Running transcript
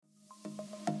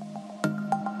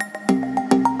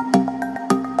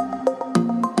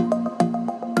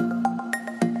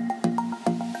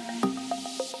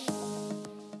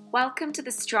Welcome to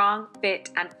the Strong, Fit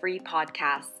and Free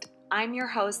podcast. I'm your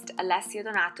host, Alessia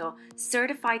Donato,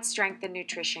 certified strength and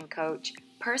nutrition coach,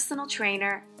 personal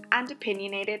trainer, and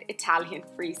opinionated Italian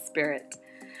free spirit.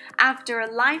 After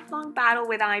a lifelong battle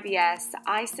with IBS,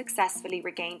 I successfully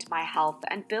regained my health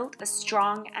and built a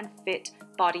strong and fit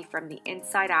body from the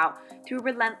inside out through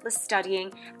relentless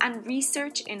studying and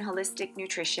research in holistic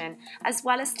nutrition, as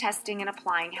well as testing and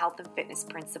applying health and fitness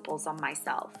principles on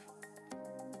myself.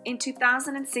 In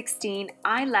 2016,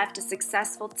 I left a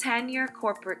successful 10-year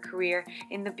corporate career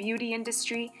in the beauty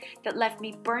industry that left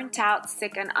me burnt out,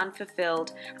 sick, and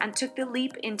unfulfilled, and took the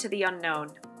leap into the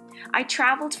unknown. I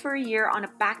traveled for a year on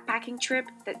a backpacking trip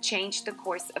that changed the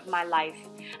course of my life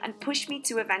and pushed me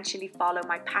to eventually follow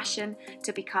my passion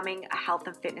to becoming a health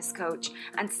and fitness coach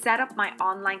and set up my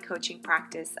online coaching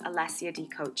practice, Alessia D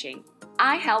Coaching.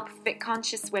 I help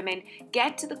fit-conscious women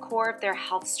get to the core of their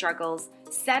health struggles,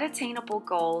 set attainable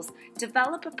goals,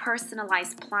 develop a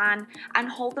personalized plan, and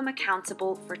hold them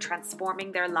accountable for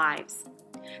transforming their lives.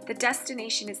 The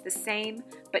destination is the same,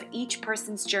 but each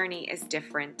person's journey is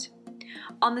different.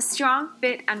 On the Strong,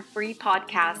 Fit and Free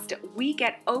podcast, we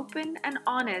get open and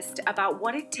honest about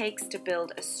what it takes to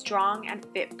build a strong and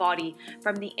fit body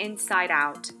from the inside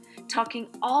out, talking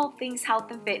all things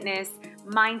health and fitness,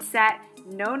 mindset,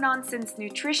 no-nonsense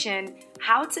nutrition,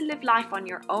 how to live life on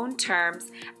your own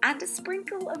terms, and a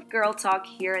sprinkle of girl talk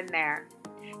here and there.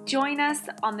 Join us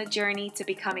on the journey to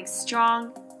becoming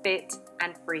strong, fit,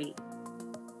 and free.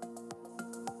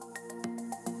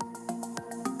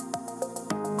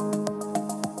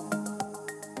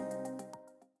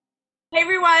 Hey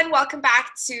everyone, welcome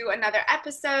back to another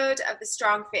episode of the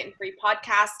Strong, Fit and Free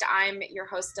podcast. I'm your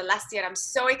host, Alessia, and I'm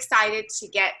so excited to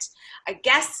get a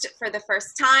guest for the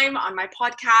first time on my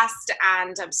podcast,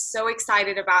 and I'm so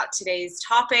excited about today's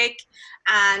topic.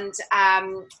 And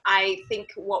I think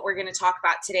what we're going to talk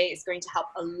about today is going to help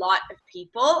a lot of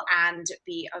people and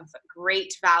be of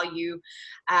great value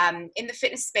in the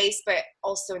fitness space, but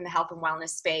also in the health and wellness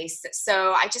space.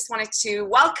 So I just wanted to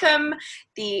welcome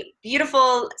the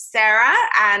beautiful Sarah,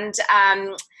 and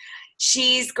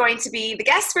she's going to be the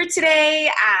guest for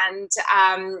today, and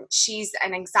she's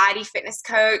an anxiety fitness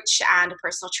coach and a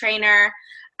personal trainer,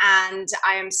 and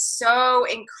I am so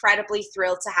incredibly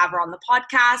thrilled to have her on the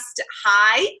podcast.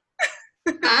 Hi.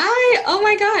 Hi. Oh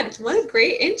my God. What a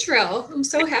great intro. I'm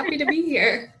so happy to be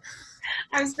here.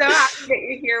 I'm so happy that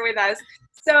you're here with us.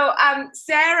 So,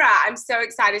 Sarah, I'm so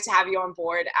excited to have you on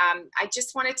board. I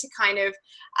just wanted to kind of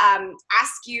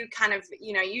ask you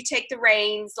you take the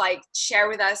reins, like share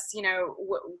with us,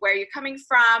 where you're coming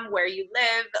from, where you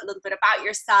live, a little bit about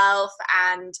yourself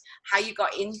and how you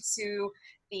got into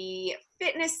the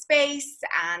fitness space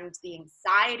and the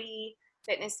anxiety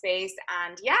fitness space.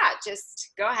 And yeah,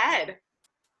 just go ahead.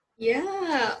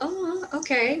 Yeah. Oh,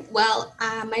 okay. Well,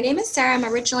 my name is Sarah. I'm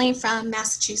originally from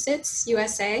Massachusetts,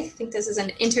 USA. I think this is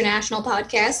an international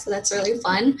podcast, so that's really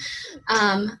fun.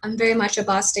 I'm very much a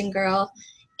Boston girl,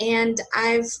 and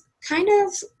I've kind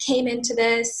of came into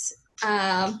this.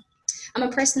 I'm a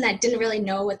person that didn't really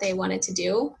know what they wanted to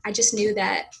do. I just knew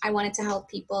that I wanted to help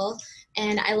people,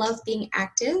 and I love being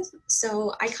active.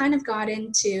 So I kind of got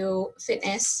into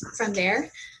fitness from there.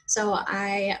 So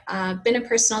I've been a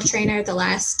personal trainer the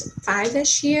last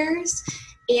 5-ish years,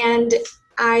 and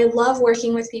I love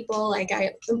working with people.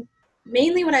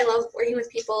 Mainly what I love working with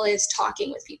people is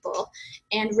talking with people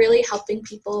and really helping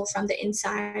people from the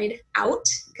inside out,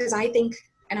 because I think,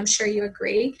 and I'm sure you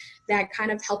agree, that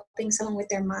kind of helping someone with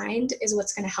their mind is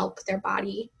what's going to help their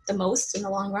body the most in the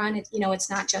long run. It's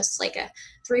not just like a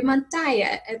 3-month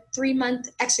diet, a 3-month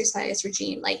exercise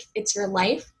regime. Like, it's your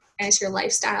life and it's your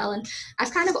lifestyle. And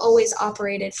I've kind of always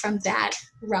operated from that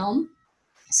realm.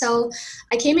 So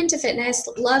I came into fitness,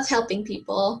 love helping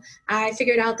people. I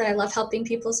figured out that I love helping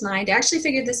people's mind. I actually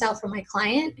figured this out from my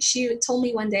client. She told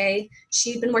me one day,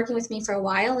 she'd been working with me for a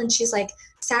while, and she's like,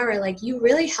 Sarah, like, you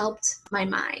really helped my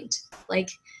mind. Like,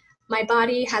 my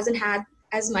body hasn't had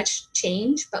as much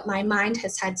change, but my mind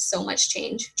has had so much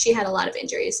change. She had a lot of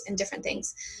injuries and different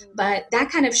things. But that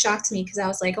kind of shocked me, because I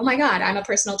was like, oh my God, I'm a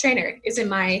personal trainer. Isn't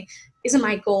my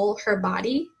goal her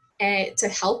body to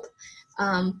help?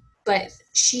 But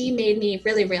she made me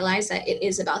really realize that it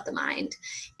is about the mind.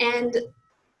 And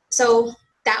so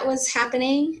that was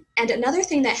happening. And another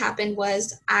thing that happened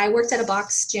was I worked at a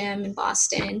box gym in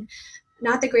Boston.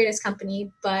 Not the greatest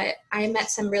company, but I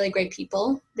met some really great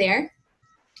people there.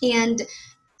 And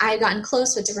I've gotten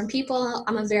close with different people.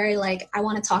 I'm a very I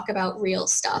want to talk about real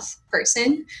stuff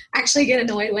person. I actually get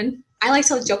annoyed when I like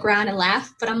to joke around and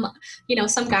laugh, but I'm,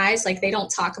 some guys, like, they don't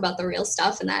talk about the real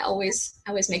stuff. And I always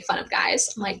make fun of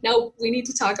guys. I'm like, no, we need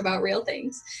to talk about real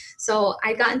things. So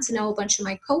I gotten to know a bunch of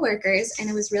my coworkers, and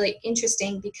it was really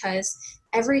interesting because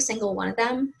every single one of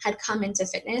them had come into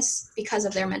fitness because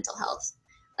of their mental health.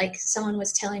 Like, someone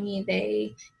was telling me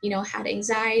they, had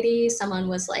anxiety. Someone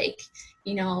was like,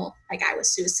 like, I was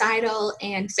suicidal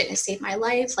and fitness saved my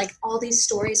life. Like, all these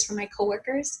stories from my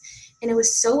coworkers. And it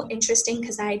was so interesting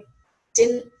because I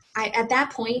at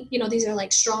that point, these are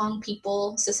like strong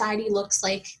people. Society looks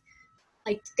like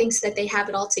thinks that they have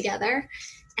it all together,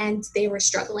 and they were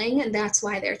struggling, and that's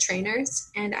why they're trainers.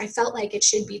 And I felt like it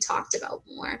should be talked about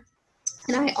more.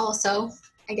 And I also,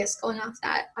 I guess going off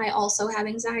that, I also have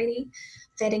anxiety.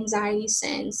 I've had anxiety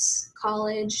since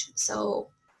college. So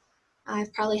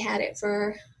I've probably had it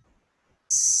for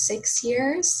 6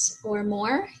 years or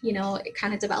more. It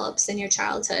kind of develops in your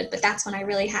childhood, but that's when I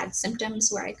really had symptoms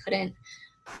where I couldn't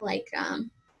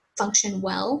function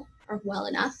well or well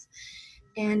enough.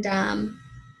 And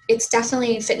it's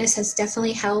definitely, fitness has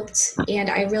definitely helped, and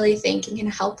I really think it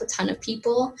can help a ton of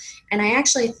people. And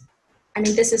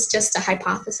this is just a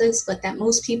hypothesis, but that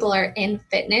most people are in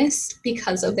fitness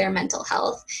because of their mental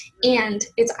health, and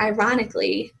it's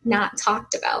ironically not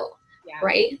talked about.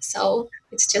 Right? So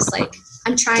it's just like,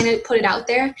 I'm trying to put it out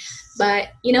there,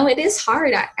 but it is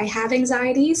hard. I have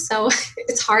anxiety, so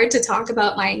it's hard to talk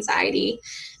about my anxiety.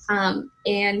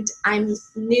 And I'm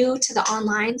new to the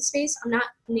online space. I'm not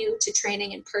new to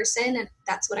training in person, and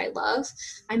that's what I love.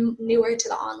 I'm newer to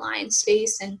the online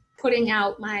space and putting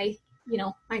out my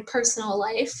personal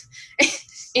life.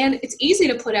 And it's easy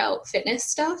to put out fitness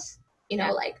stuff,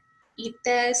 like, eat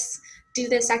this, do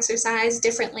this exercise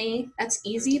differently. That's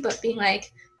easy. But being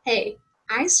like, hey,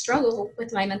 I struggle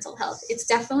with my mental health. It's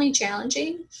definitely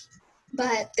challenging,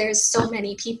 but there's so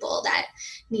many people that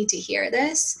need to hear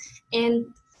this. And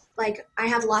like, I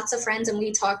have lots of friends, and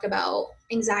we talk about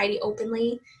anxiety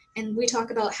openly, and we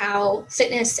talk about how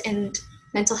fitness and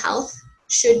mental health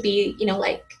should be,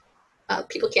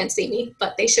 people can't see me,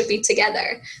 but they should be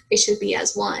together. They should be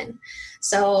as one.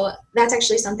 So that's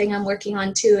actually something I'm working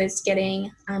on too,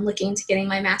 I'm looking into getting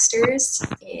my master's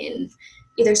in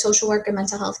either social work or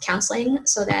mental health counseling,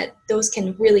 so that those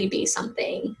can really be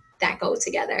something that go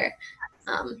together.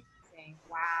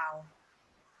 Wow.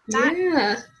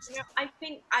 Yeah. I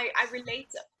think I relate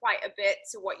quite a bit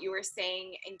to what you were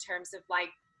saying in terms of like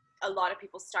a lot of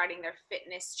people starting their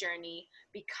fitness journey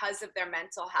because of their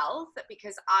mental health,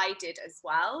 because I did as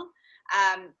well.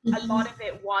 A lot of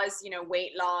it was,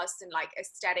 weight loss and like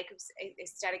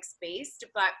aesthetics based,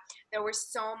 but there was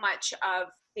so much of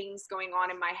things going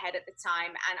on in my head at the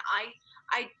time. And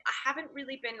I haven't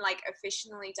really been like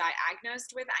officially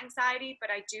diagnosed with anxiety, but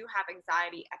I do have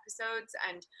anxiety episodes,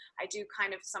 and I do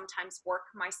kind of sometimes work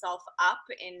myself up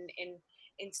in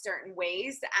certain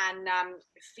ways, and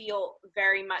feel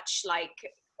very much like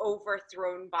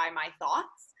overthrown by my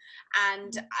thoughts.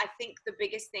 And I think the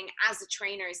biggest thing as a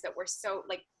trainer is that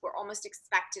we're almost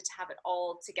expected to have it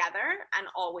all together and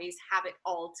always have it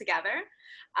all together.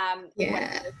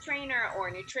 Whether a trainer or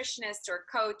a nutritionist or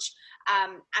a coach.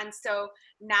 And so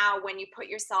now when you put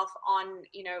yourself on,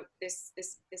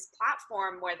 this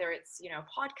platform, whether it's,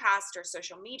 podcast or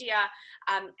social media,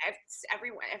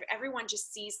 everyone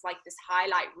just sees like this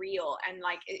highlight reel, and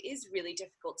like, it is really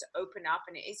difficult to open up,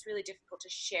 and it is really difficult to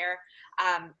share,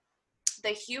 the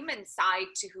human side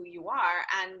to who you are.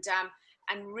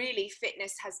 And really,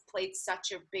 fitness has played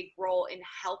such a big role in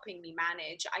helping me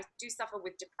manage. I do suffer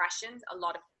with depression. A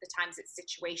lot of the times it's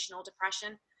situational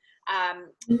depression.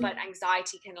 But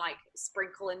anxiety can like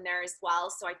sprinkle in there as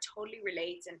well. So I totally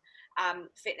relate. And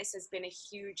fitness has been a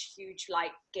huge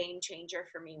like game changer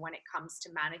for me when it comes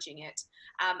to managing it.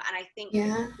 And I think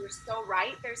you're so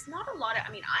right. There's not a lot of,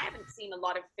 I haven't seen a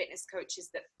lot of fitness coaches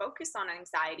that focus on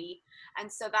anxiety.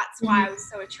 And so that's why I was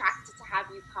so attracted to have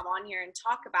you come on here and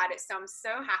talk about it. So I'm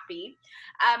so happy.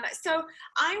 So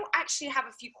I actually have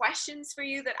a few questions for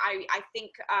you that I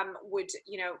think would,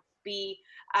 be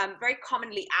very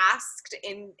commonly asked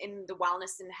in the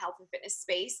wellness and health and fitness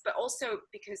space, but also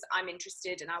because I'm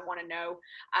interested and I want to know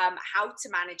how to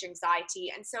manage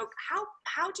anxiety. And so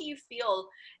how do you feel,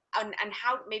 and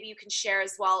how maybe you can share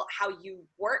as well how you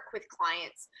work with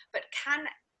clients, but can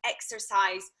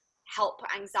exercise help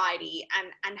anxiety,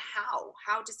 and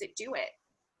how does it do it?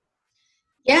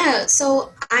 Yeah,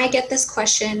 so I get this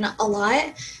question a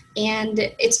lot, and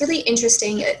it's really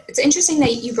interesting. It's interesting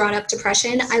that you brought up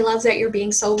depression. I love that you're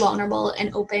being so vulnerable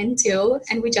and open too,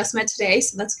 and we just met today,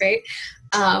 so that's great.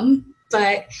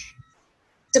 But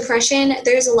depression,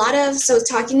 there's a lot of, so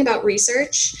talking about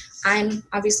research, I'm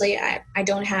obviously, I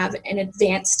don't have an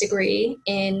advanced degree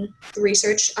in the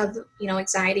research of,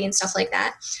 anxiety and stuff like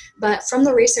that. But from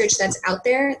the research that's out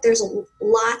there, there's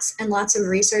lots and lots of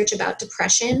research about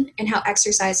depression and how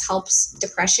exercise helps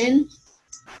depression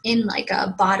in like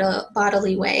a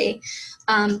bodily way.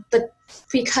 But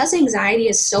because anxiety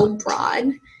is so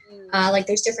broad, like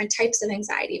there's different types of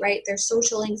anxiety, right? There's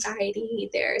social anxiety,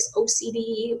 there's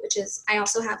OCD, which is, I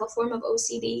also have a form of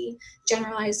OCD,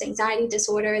 generalized anxiety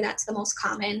disorder. That's the most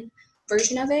common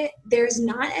version of it. There's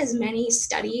not as many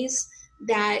studies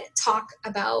that talk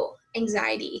about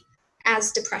anxiety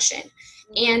as depression.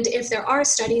 And if there are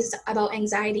studies about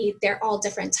anxiety, they're all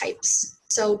different types.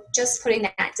 So just putting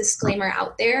that disclaimer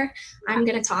out there, I'm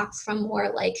going to talk from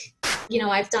more like,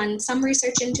 I've done some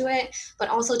research into it, but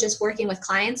also just working with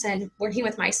clients and working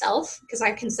with myself, because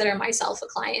I consider myself a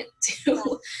client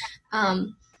too.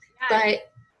 But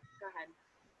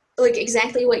like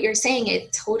exactly what you're saying,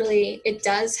 it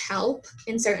does help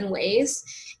in certain ways.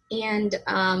 And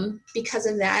because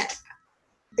of that,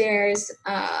 there's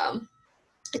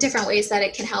different ways that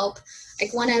it can help.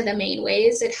 Like one of the main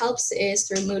ways it helps is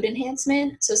through mood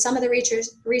enhancement. So some of the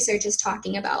research is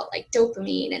talking about like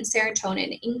dopamine and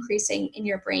serotonin increasing in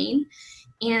your brain.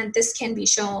 And this can be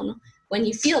shown when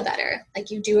you feel better, like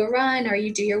you do a run or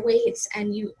you do your weights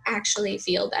and you actually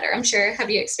feel better. I'm sure, have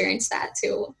you experienced that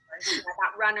too? Yeah,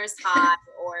 that runner's high,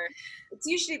 or it's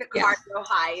usually the cardio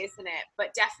high, isn't it?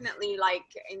 But definitely like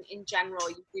in general,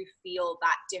 you do feel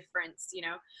that difference,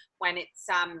 when it's,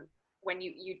 when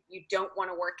you don't want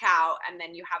to work out and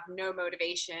then you have no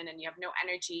motivation and you have no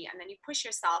energy and then you push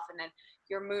yourself and then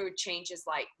your mood changes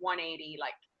like 180,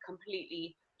 like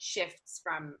completely shifts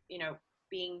from,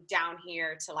 being down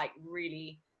here to like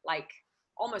really like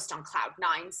almost on cloud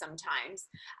nine sometimes.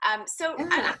 So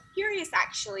I'm curious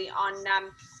actually on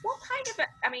what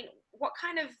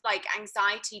kind of like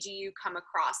anxiety do you come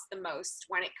across the most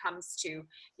when it comes to,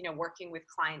 working with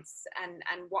clients, and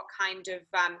what kind of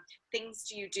things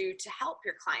do you do to help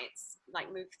your clients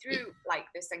like move through like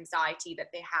this anxiety that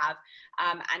they have,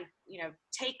 and,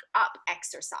 take up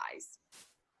exercise?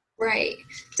 Right,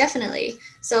 definitely.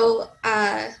 So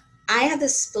I have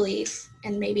this belief,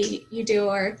 and maybe you do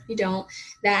or you don't,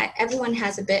 that everyone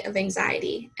has a bit of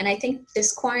anxiety. And I think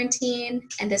this quarantine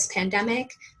and this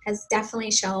pandemic has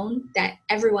definitely shown that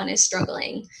everyone is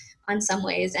struggling on some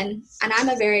ways. And I'm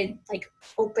a very like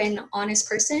open, honest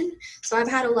person. So I've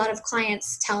had a lot of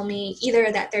clients tell me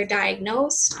either that they're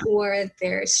diagnosed or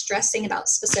they're stressing about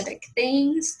specific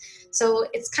things. So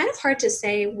it's kind of hard to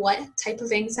say what type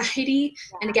of anxiety.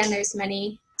 And again, there's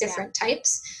many different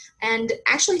types. And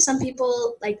actually some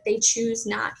people, like, they choose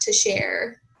not to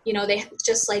share, they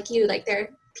just like you, like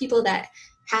they're people that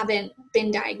haven't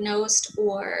been diagnosed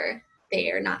or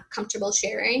they are not comfortable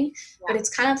sharing, but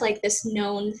it's kind of like this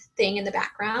known thing in the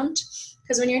background.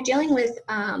 Because when you're dealing with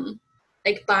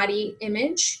like body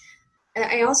image,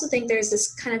 I also think there's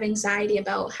this kind of anxiety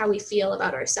about how we feel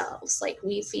about ourselves. Like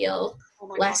we feel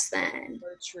less than. So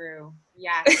true.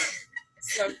 Yes.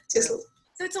 So true.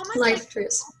 So it's almost like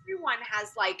everyone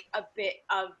has like a bit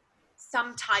of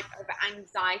some type of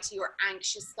anxiety or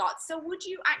anxious thoughts. So would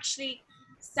you actually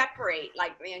separate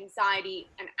like the anxiety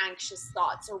and anxious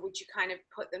thoughts, or would you kind of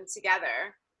put them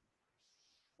together?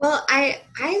 Well, I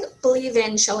believe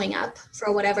in showing up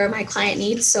for whatever my client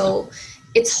needs. So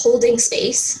it's holding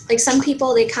space. Like some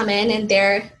people, they come in and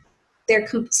they're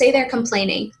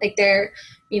complaining, like they're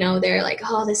like,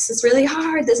 oh, this is really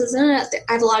hard. This is I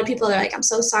have a lot of people that are like, I'm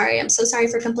so sorry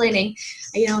for complaining.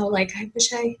 Like I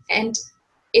wish and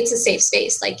it's a safe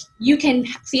space. Like you can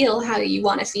feel how you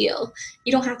want to feel.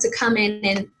 You don't have to come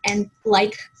in and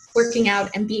like working out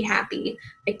and be happy.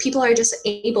 Like people are just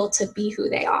able to be who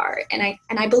they are. And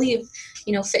I believe,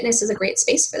 fitness is a great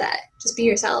space for that. Just be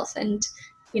yourself. And,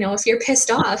 if you're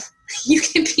pissed off, you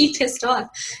can be pissed off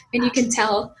and you can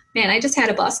tell, man, I just had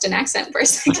a Boston accent for a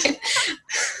second.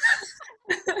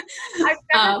 I've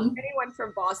never met anyone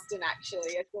from Boston,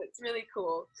 actually. It's really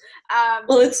cool.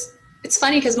 Well, it's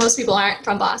funny because most people aren't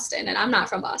from Boston, and I'm not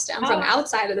from Boston. I'm from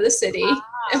outside of the city,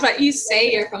 but you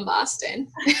say you're from Boston.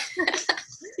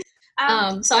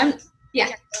 So I'm, yeah.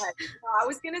 I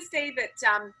was going to say that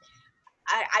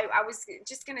I was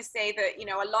just going to say that,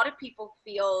 a lot of people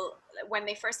feel when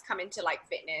they first come into like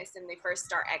fitness and they first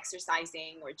start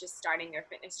exercising or just starting their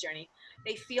fitness journey,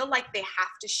 they feel like they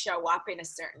have to show up in a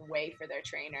certain way for their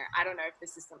trainer. I don't know if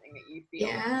this is something that you feel.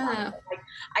 Yeah. Like,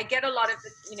 I get a lot of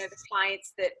the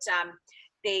clients that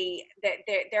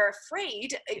they're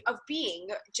afraid of being.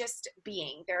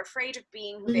 They're afraid of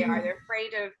being who they are. They're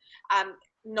afraid of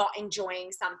not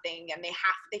enjoying something, and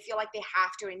they feel like they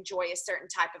have to enjoy a certain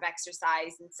type of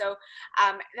exercise. And so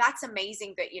that's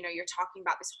amazing that, you know, you're talking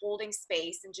about this holding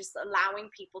space and just allowing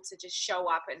people to just show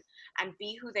up and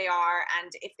be who they are.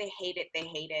 And if they hate it, they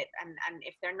hate it. And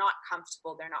if they're not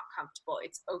comfortable, they're not comfortable.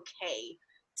 It's okay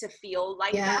to feel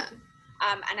like Yeah. that.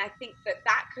 And I think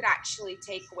that could actually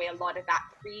take away a lot of that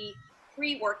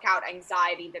pre-workout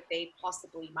anxiety that they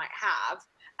possibly might have.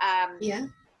 Yeah.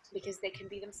 Because they can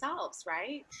be themselves,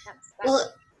 right? That's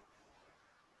Well,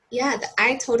 yeah,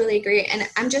 I totally agree. And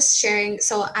I'm just sharing.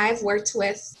 So I've worked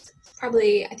with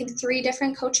probably, I think, 3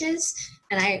 different coaches.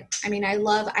 And I mean,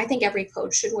 I think every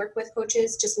coach should work with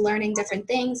coaches, just learning different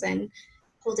things and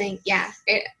holding. Yeah,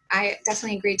 I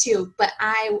definitely agree too. But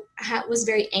I was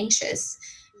very anxious,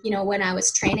 you know, when I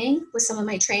was training with some of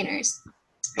my trainers.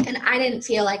 And I didn't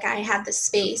feel like I had the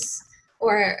space,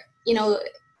 or, you know,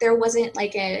 there wasn't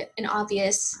like an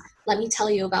obvious, let me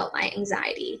tell you about my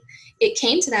anxiety. It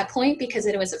came to that point because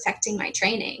it was affecting my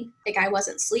training. Like I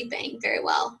wasn't sleeping very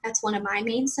well. That's one of my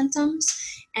main symptoms.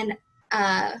 And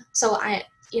so I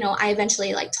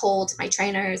eventually like told my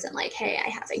trainers and like, hey, I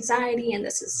have anxiety and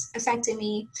this is affecting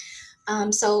me.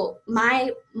 So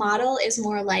my model is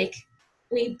more like,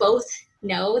 we both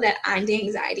know that I'm the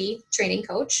anxiety training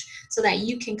coach, so that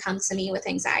you can come to me with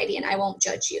anxiety and I won't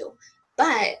judge you.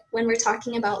 But when we're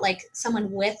talking about like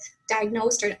someone with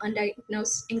diagnosed or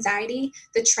undiagnosed anxiety,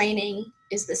 the training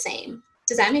is the same.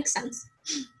 Does that make sense?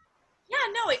 Yeah,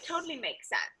 no, it totally makes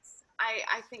sense.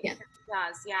 I think Yeah. it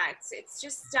does. Yeah, it's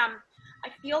just I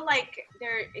feel like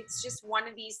it's just one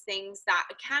of these things that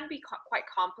can be quite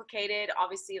complicated.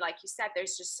 Obviously, like you said,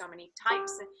 there's just so many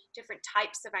different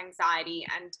types of anxiety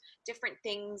and different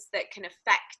things that can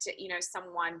affect, you know,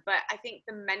 someone. But I think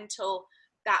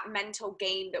that mental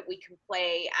game that we can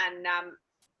play, and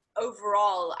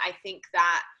overall, I think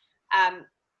that um,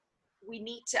 we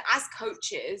need to, as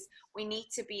coaches, we need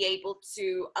to be able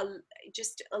to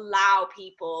just allow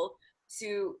people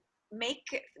to make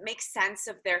sense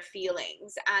of their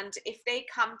feelings. And if they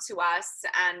come to us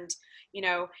and, you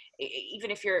know,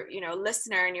 even if you're, you know, a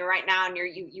listener and you're right now and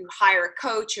you hire a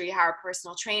coach or you hire a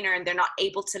personal trainer and they're not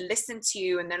able to listen to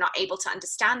you and they're not able to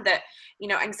understand that, you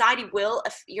know,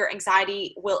 your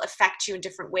anxiety will affect you in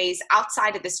different ways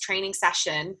outside of this training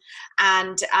session.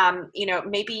 And you know,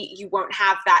 maybe you won't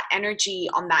have that energy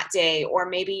on that day, or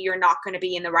maybe you're not going to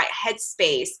be in the right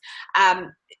headspace.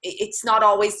 It's not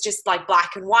always just like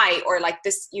black and white, or like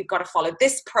this, you've got to follow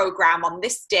this program on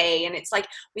this day. And it's like,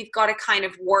 we've got to kind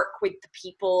of work with the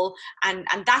people. And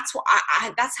that's what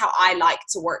that's how I like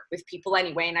to work with people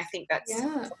anyway. And I think that's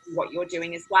what you're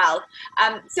doing as well.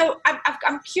 So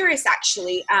I'm curious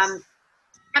actually.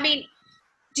 I mean,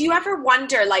 do you ever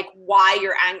wonder like why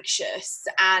you're anxious?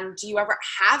 And do you ever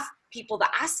have people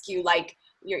that ask you, like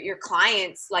your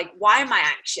clients, like, why am I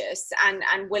anxious?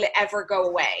 And will it ever go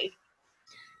away?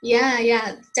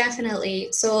 Yeah,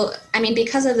 definitely. So, I mean,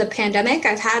 because of the pandemic,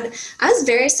 I was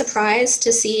very surprised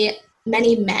to see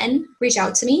many men reach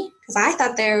out to me, because I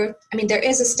thought there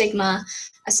is a stigma,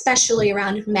 especially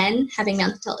around men having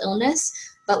mental illness,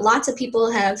 but lots of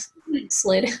people have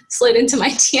slid into my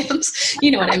DMs. You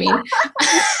know what I mean?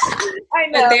 I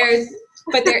know.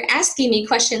 but they're asking me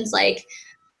questions like,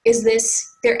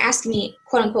 they're asking me,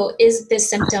 quote unquote, is this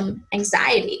symptom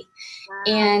anxiety?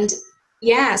 Wow. And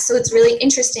yeah, so it's really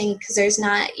interesting because there's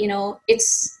not, you know,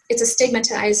 it's a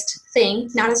stigmatized thing,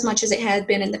 not as much as it had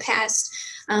been in the past,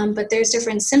 but there's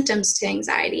different symptoms to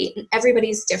anxiety and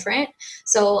everybody's different.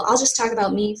 So I'll just talk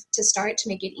about me to start, to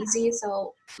make it easy.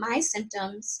 So my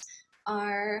symptoms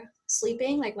are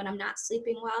sleeping, like when I'm not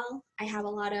sleeping well, I have a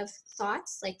lot of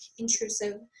thoughts, like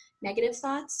intrusive negative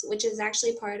thoughts, which is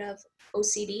actually part of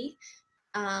OCD.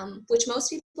 Which most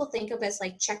people think of as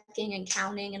like checking and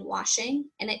counting and washing,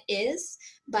 and it is,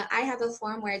 but I have a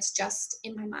form where it's just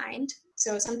in my mind.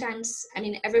 So sometimes, I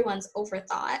mean, everyone's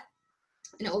overthought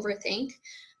and overthinking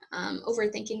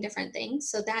different things.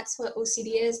 So that's what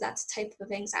OCD is. That's the type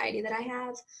of anxiety that I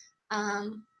have.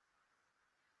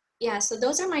 Yeah, so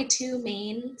those are my 2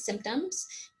 main symptoms.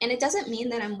 And it doesn't mean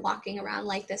that I'm walking around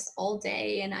like this all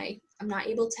day and I'm not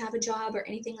able to have a job or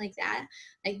anything like that.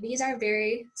 Like, these are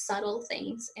very subtle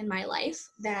things in my life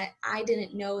that I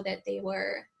didn't know that they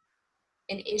were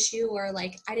an issue, or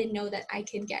like I didn't know that I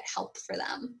could get help for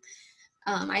them.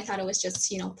 I thought it was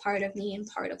just, you know, part of me and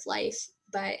part of life.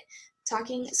 But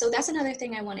so that's another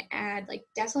thing I want to add, like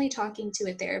definitely talking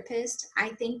to a therapist, I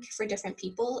think for different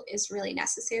people is really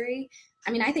necessary.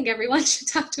 I mean, I think everyone should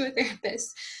talk to a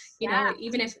therapist, you know,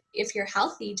 even if you're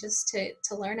healthy, just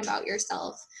to learn about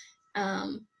yourself.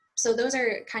 So those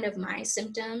are kind of my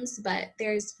symptoms, but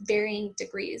there's varying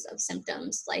degrees of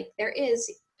symptoms. Like there is,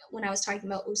 when I was talking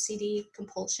about OCD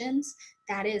compulsions,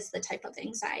 that is the type of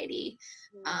anxiety.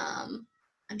 I'm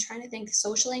trying to think,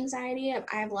 social anxiety.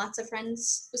 I have lots of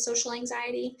friends with social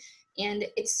anxiety, and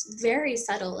it's very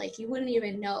subtle. Like you wouldn't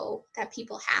even know that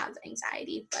people have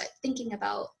anxiety, but thinking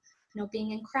about,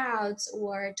 being in crowds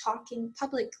or talking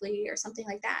publicly or something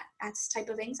like that, that's type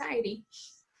of anxiety.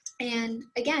 And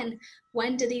again,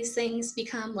 when do these things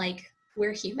become like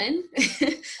we're human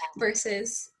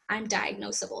versus I'm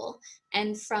diagnosable?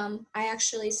 And I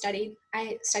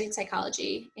studied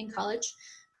psychology in college,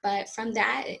 but from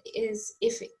that is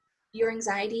if your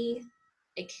anxiety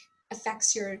like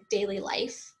affects your daily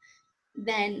life,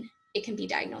 then it can be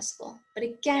diagnosable. But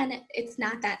again, it's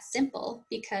not that simple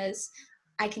because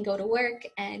I can go to work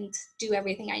and do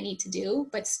everything I need to do,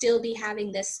 but still be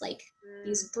having this like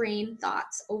these brain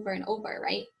thoughts over and over,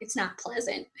 right? It's not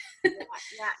pleasant.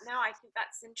 No, I think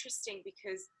that's interesting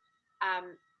because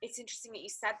it's interesting that you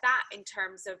said that in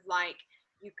terms of like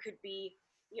you could be,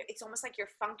 it's almost like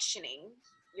you're functioning,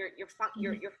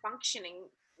 you're functioning,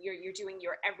 you're doing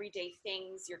your everyday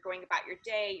things, you're going about your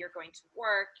day, you're going to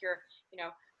work, you're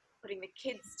putting the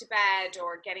kids to bed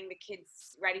or getting the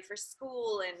kids ready for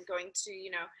school and going to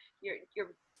your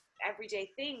everyday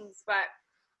things, but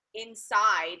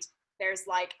inside there's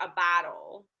like a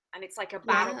battle, and it's like a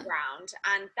battleground,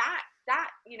 and that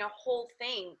whole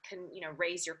thing can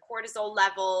raise your cortisol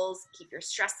levels, keep your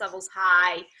stress levels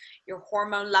high, your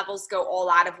hormone levels go all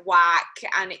out of whack,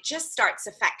 and it just starts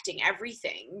affecting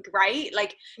everything, right?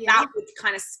 Like that would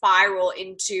kind of spiral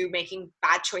into making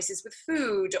bad choices with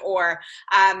food, or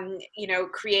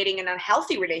creating an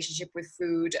unhealthy relationship with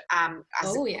food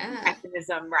as a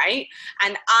mechanism, right?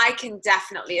 And I can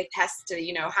definitely attest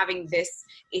to having this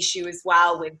issue as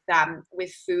well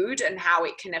with food, and how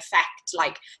it can affect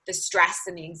like the stress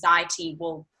and the anxiety,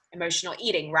 emotional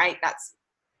eating, right?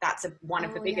 That's one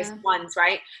of the biggest ones,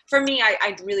 right? For me,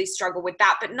 I really struggle with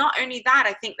that. But not only that,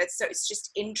 I think it's just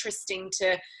interesting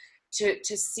to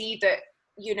see that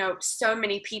so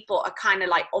many people are kind of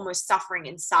like almost suffering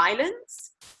in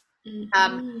silence.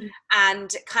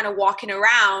 And kind of walking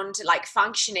around like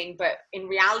functioning, but in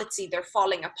reality they're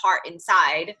falling apart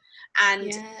inside, and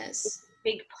it's a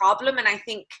big problem. And I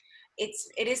think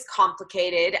it is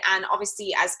complicated, and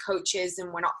obviously as coaches,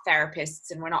 and we're not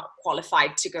therapists and we're not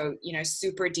qualified to go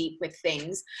super deep with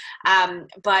things,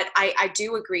 but I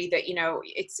do agree that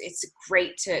it's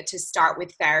great to start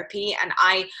with therapy. And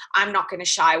I'm not going to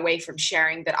shy away from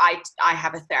sharing that I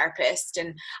have a therapist,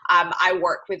 and I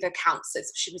work with a counselor,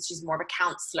 which is more of a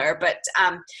counselor, but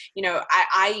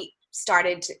I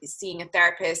started seeing a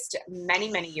therapist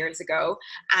many years ago,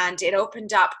 and it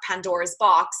opened up Pandora's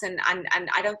box, and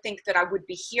I don't think that I would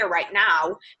be here right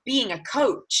now being a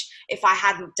coach if I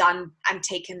hadn't done and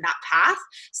taken that path.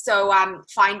 So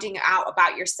finding out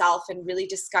about yourself and really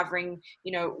discovering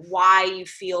why you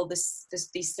feel these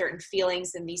certain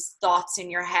feelings and these thoughts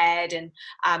in your head, and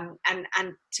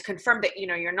to confirm that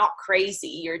you're not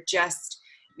crazy, you're just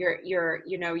you're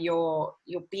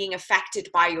being affected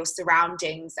by your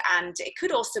surroundings. And it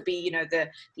could also be the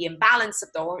imbalance of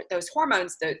those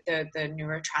hormones, the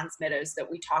neurotransmitters that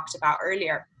we talked about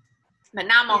earlier. But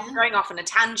now I'm going off on a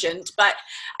tangent, but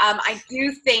I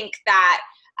do think that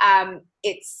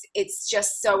it's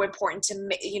just so important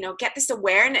to get this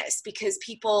awareness, because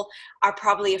people are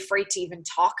probably afraid to even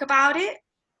talk about it.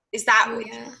 Is that what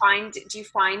do you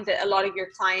find that a lot of your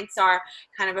clients are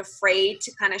kind of afraid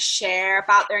to kind of share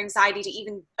about their anxiety, to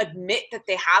even admit that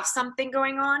they have something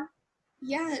going on?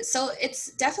 Yeah, so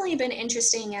it's definitely been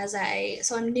interesting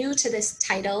so I'm new to this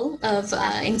title of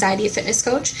anxiety fitness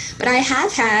coach, but I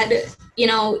have had,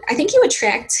 I think you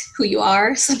attract who you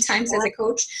are sometimes as a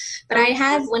coach, but I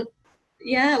have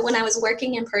when I was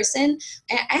working in person,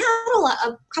 I had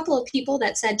a couple of people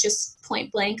that said just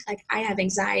point blank, like, I have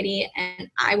anxiety and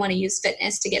I want to use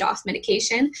fitness to get off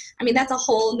medication. I mean, that's a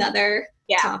whole nother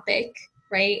topic,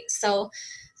 right? So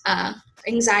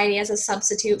anxiety as a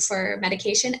substitute for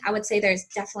medication, I would say there's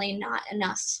definitely not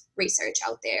enough research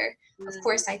out there. Of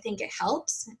course, I think it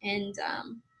helps, and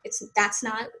that's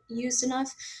not used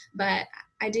enough, but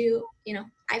I do,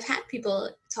 I've had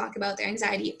people talk about their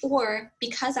anxiety, or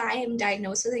because I am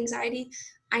diagnosed with anxiety,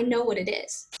 I know what it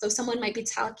is. So someone might be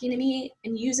talking to me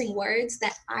and using words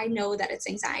that I know that it's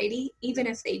anxiety, even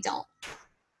if they don't,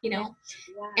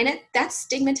 and that's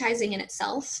stigmatizing in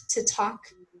itself to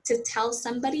tell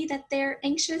somebody that they're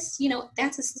anxious,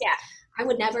 I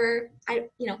would never,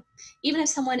 even if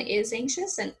someone is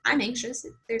anxious and I'm anxious,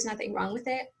 there's nothing wrong with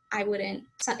it.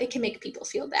 it can make people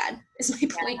feel bad is my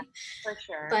point. For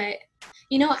sure. But,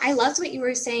 I loved what you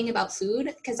were saying about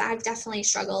food, because I've definitely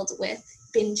struggled with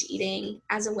binge eating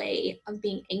as a way of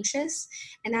being anxious.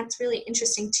 And that's really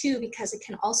interesting too, because it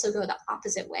can also go the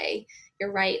opposite way.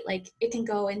 You're right. Like it can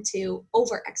go into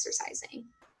over exercising.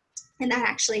 And that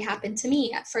actually happened to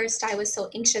me. At first, I was so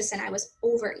anxious and I was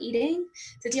overeating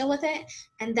to deal with it.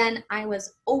 And then I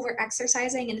was over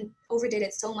exercising and overdid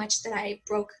it so much that I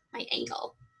broke my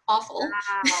ankle. Awful.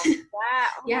 Wow. Wow.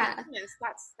 Oh Yeah. My goodness.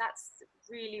 That's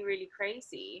really, really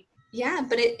crazy. Yeah,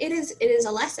 but it is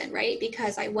a lesson, right?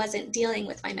 Because I wasn't dealing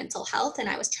with my mental health and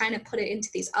I was trying to put it into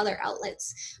these other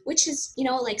outlets, which is,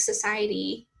 like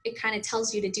society, it kind of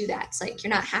tells you to do that. It's like,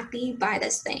 you're not happy, buy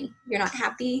this thing. You're not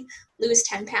happy, lose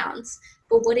 10 pounds.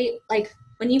 But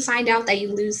when you find out that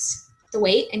you lose the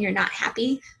weight and you're not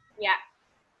happy,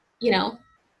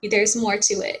 there's more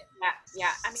to it.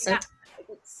 Yeah. I mean,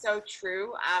 it's so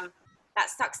true. That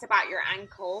sucks about your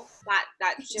ankle.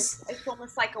 That's just, it's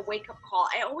almost like a wake up call.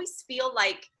 I always feel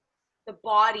like the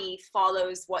body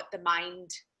follows what the mind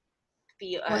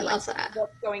feel. I love that.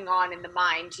 What's going on in the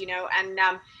mind, and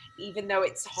even though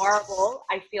it's horrible,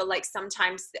 I feel like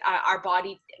sometimes our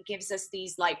body gives us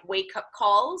these like wake up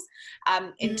calls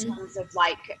in terms of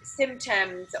like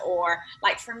symptoms, or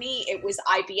like for me, it was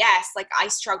IBS. Like I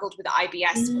struggled with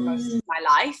IBS for most of my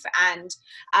life, and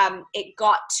it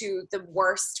got to the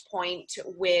worst point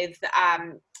with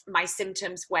my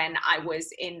symptoms when I was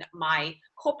in my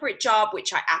corporate job,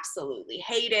 which I absolutely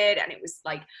hated. And it was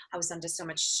like, I was under so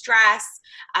much stress.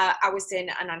 I was in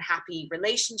an unhappy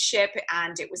relationship,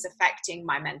 and it was affecting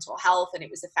my mental health, and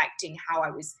it was affecting how I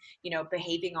was,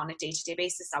 behaving on a day-to-day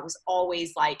basis. It was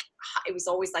always like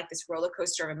this roller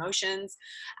coaster of emotions.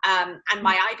 And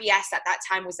my IBS at that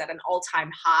time was at an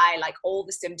all-time high. Like all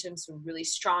the symptoms were really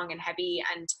strong and heavy.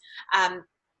 And,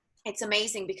 it's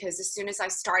amazing because as soon as I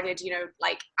started,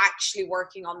 like actually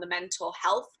working on the mental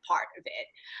health part of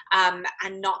it,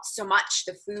 and not so much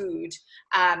the food,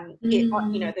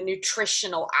 the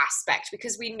nutritional aspect,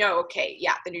 because we know, okay,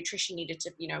 yeah, the nutrition needed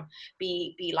to,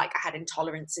 be like, I had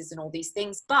intolerances and all these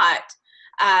things, but,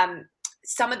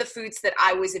 some of the foods that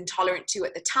I was intolerant to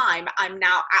at the time, I'm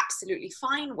now absolutely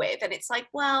fine with. And it's like,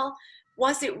 well,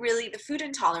 was it really the food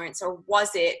intolerance, or was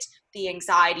it the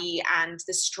anxiety and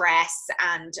the stress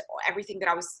and everything that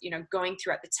I was, going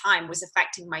through at the time was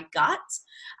affecting my gut?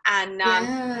 And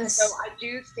so I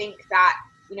do think that,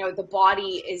 the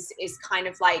body is kind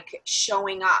of like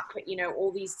showing up,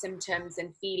 all these symptoms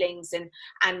and feelings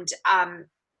and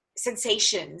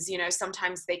sensations,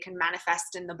 sometimes they can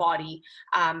manifest in the body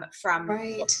from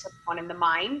what's going on in the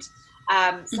mind.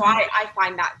 So I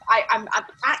find that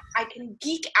I can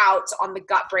geek out on the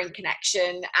gut-brain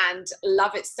connection and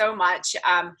love it so much.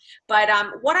 But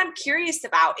what I'm curious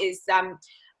about is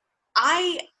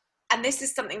and this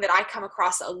is something that I come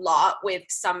across a lot with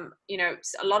some,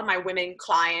 a lot of my women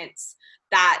clients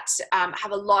that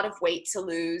have a lot of weight to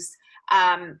lose.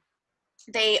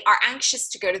 They are anxious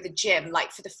to go to the gym,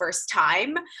 like for the first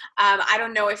time. I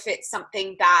don't know if it's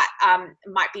something that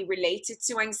might be related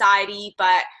to anxiety,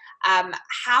 but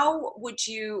how would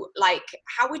you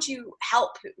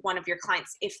help one of your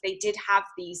clients if they did have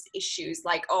these issues?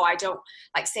 Like, oh, I don't,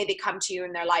 like, say they come to you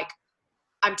and they're like,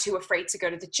 I'm too afraid to go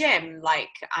to the gym. Like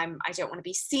I don't want to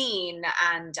be seen,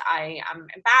 and I am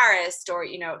embarrassed, or,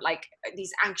 like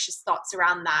these anxious thoughts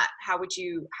around that. How would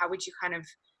you kind of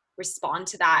respond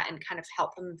to that and kind of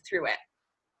help them through it?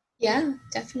 Yeah,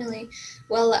 definitely.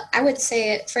 Well, I would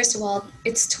say, first of all,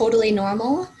 it's totally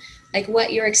normal. Like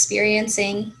what you're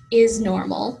experiencing is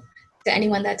normal. To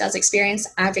anyone that does experience,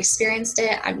 I've experienced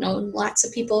it. I've known lots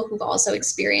of people who've also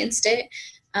experienced it.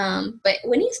 But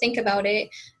when you think about it,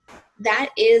 that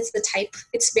is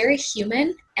it's very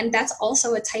human. And that's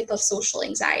also a type of social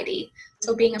anxiety.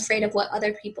 So being afraid of what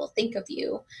other people think of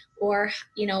you, or,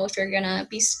 if you're going to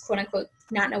be quote unquote,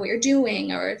 not know what you're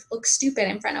doing or look stupid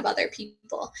in front of other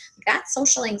people, that's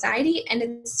social anxiety, and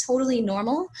it's totally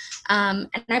normal. And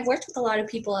I've worked with a lot of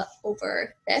people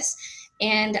over this.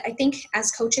 And I think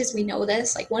as coaches, we know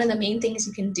this, like one of the main things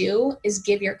you can do is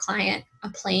give your client a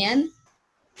plan.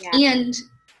 Yeah. And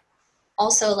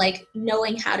also like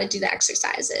knowing how to do the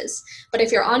exercises. But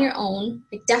if you're on your own,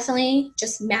 like definitely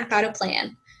just map out a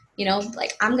plan.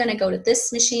 Like I'm going to go to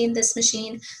this machine,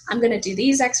 I'm going to do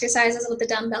these exercises with the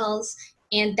dumbbells.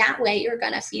 And that way you're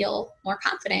going to feel more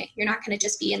confident. You're not going to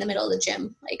just be in the middle of the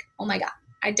gym like, oh my God,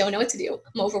 I don't know what to do.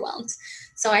 I'm overwhelmed.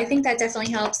 So I think that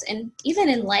definitely helps. And even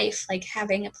in life, like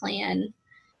having a plan,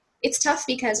 it's tough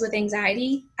because with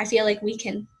anxiety, I feel like we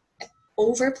can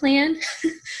over plan,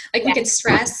 like we can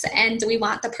stress and we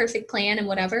want the perfect plan and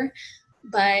whatever.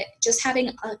 but just having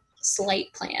a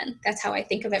slight plan. That's how I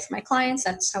think of it for my clients.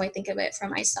 That's how I think of it for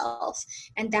myself.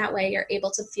 And that way you're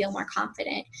able to feel more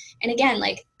confident. And again,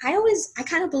 like I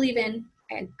kind of believe in,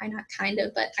 and I'm not kind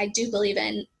of, but I do believe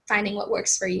in finding what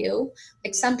works for you.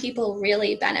 Like some people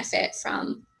really benefit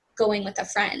from going with a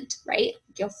friend, right?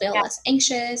 You'll feel less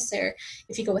anxious, or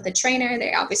if you go with a trainer,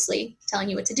 they're obviously telling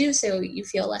you what to do, so you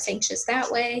feel less anxious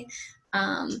that way.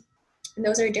 And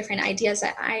those are different ideas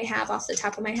that I have off the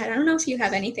top of my head. I don't know if you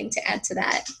have anything to add to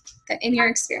that in your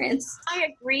experience. I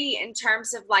agree in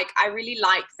terms of like, I really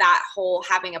like that whole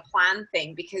having a plan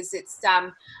thing, because it's,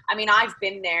 I mean, I've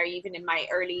been there even in my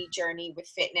early journey with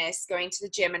fitness, going to the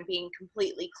gym and being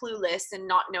completely clueless and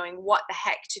not knowing what the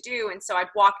heck to do. And so I'd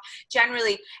walk,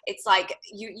 generally it's like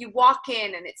you walk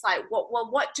in and it's like, well,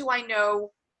 what do I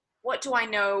know? What do I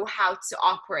know how to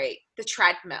operate? The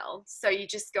treadmill. So you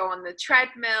just go on the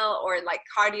treadmill or like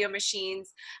cardio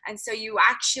machines. And so you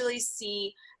actually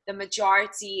see the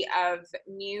majority of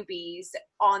newbies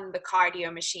on the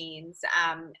cardio machines,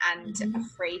 and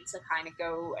afraid to kind of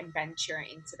go and venture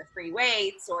into the free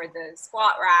weights or the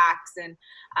squat racks and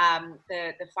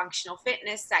the functional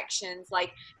fitness sections.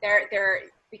 Like they're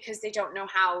because they don't know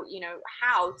how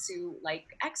to like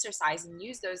exercise and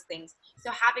use those things. So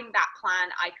having that plan,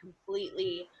 I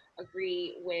completely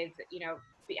agree with,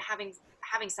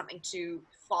 having something to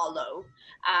follow,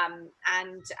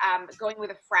 and going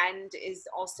with a friend is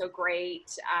also great.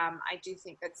 I do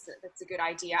think that's a good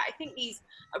idea. I think these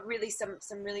are really some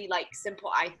really like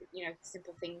simple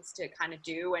things to kind of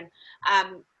do. And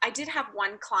I did have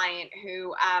one client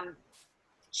who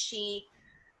she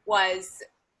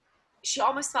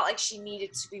almost felt like she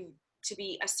needed to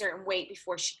be a certain weight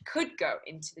before she could go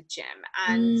into the gym.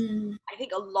 And I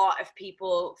think a lot of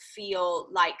people feel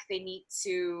like they need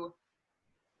to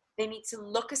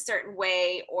look a certain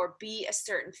way or be a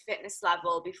certain fitness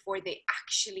level before they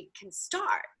actually can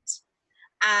start.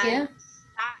 And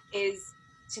that is,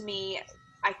 to me,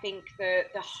 I think the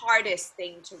hardest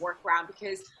thing to work around,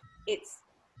 because it's,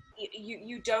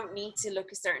 you don't need to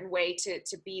look a certain way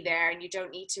to be there, and you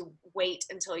don't need to wait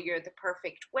until you're the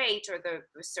perfect weight or the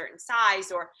certain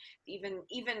size or even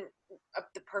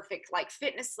the perfect like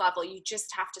fitness level. You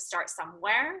just have to start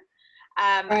somewhere.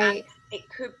 Right. It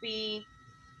could be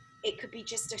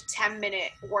just a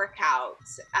 10-minute workout.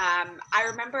 I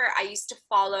remember I used to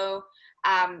follow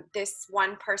this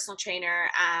one personal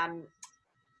trainer.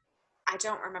 I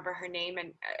don't remember her name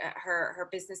and her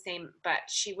business name, but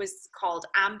she was called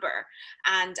Amber.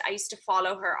 And I used to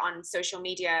follow her on social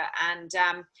media. And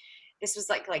this was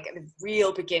like the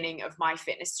real beginning of my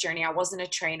fitness journey. I wasn't a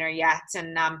trainer yet.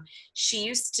 And she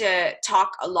used to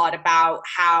talk a lot about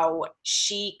how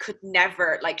she could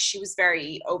never, like she was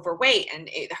very overweight, and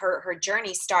her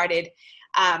journey started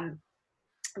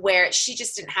where she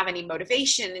just didn't have any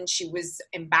motivation and she was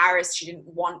embarrassed. She didn't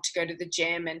want to go to the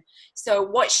gym. And so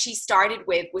what she started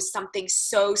with was something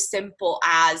so simple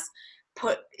as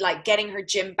getting her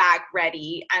gym bag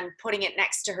ready and putting it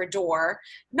next to her door,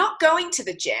 not going to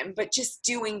the gym, but just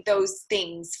doing those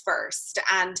things first.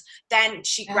 And then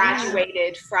she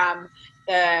graduated from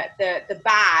the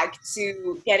bag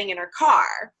to getting in her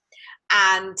car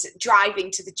and driving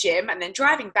to the gym and then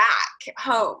driving back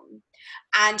home.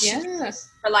 And she did this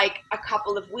for like a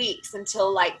couple of weeks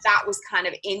until like that was kind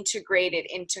of integrated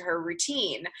into her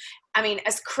routine. I mean,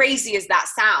 as crazy as that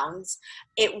sounds,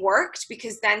 it worked,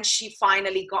 because then she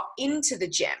finally got into the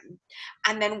gym.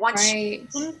 And then once she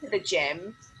got into the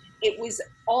gym, it was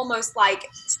almost like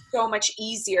so much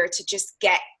easier to just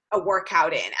get a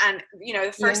workout in. And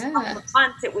the first couple of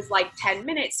months it was like 10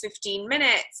 minutes, 15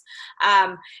 minutes.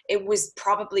 It was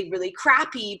probably really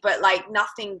crappy, but like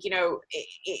nothing,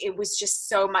 it was just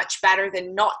so much better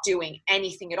than not doing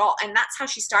anything at all. And that's how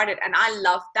she started. And I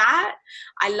love that.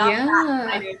 I love that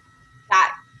kind of,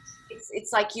 that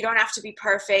it's like, you don't have to be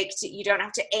perfect. You don't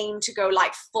have to aim to go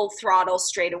like full throttle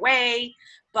straight away,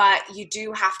 but you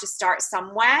do have to start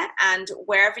somewhere, and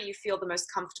wherever you feel the most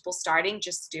comfortable starting,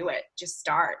 just do it. Just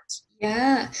start.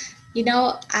 Yeah.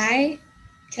 Can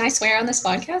I swear on this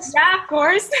podcast? Yeah, of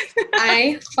course.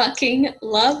 I fucking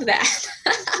love that.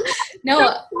 No,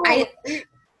 so cool.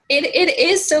 It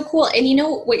is so cool. And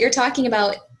what you're talking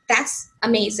about, that's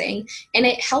amazing. And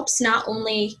it helps not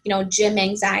only, gym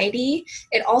anxiety,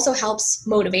 it also helps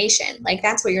motivation. Like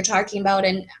that's what you're talking about.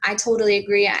 And I totally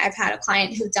agree. I've had a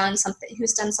client who's done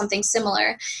something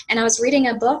similar. And I was reading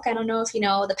a book, I don't know if you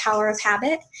know The Power of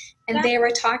Habit, and they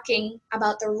were talking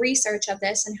about the research of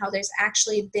this and how there's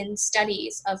actually been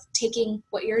studies of taking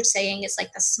what you're saying is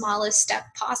like the smallest step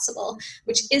possible,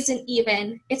 which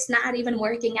it's not even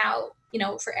working out,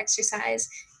 for exercise.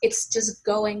 It's just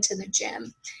going to the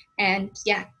gym. And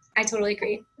yeah, I totally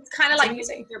agree. It's kind of like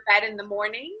making your bed in the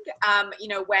morning.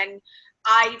 When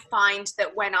I find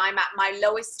that when I'm at my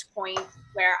lowest point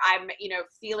where I'm,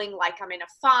 feeling like I'm in a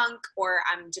funk or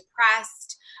I'm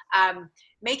depressed,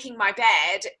 making my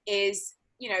bed is,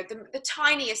 the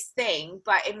tiniest thing,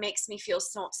 but it makes me feel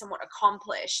somewhat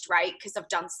accomplished, right? Because I've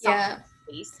done something at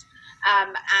least.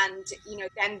 And,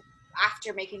 then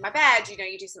after making my bed, you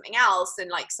do something else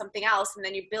and like something else, and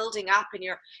then you're building up and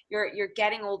you're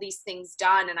getting all these things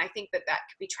done. And I think that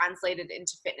could be translated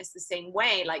into fitness the same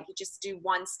way. Like you just do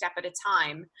one step at a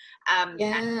time, and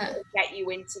get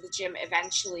you into the gym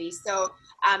eventually. So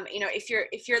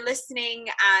if you're listening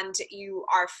and you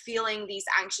are feeling these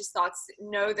anxious thoughts,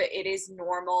 know that it is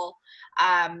normal.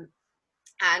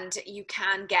 And you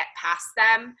can get past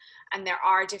them, and there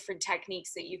are different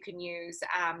techniques that you can use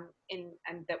and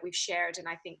that we've shared, and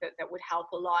I think that would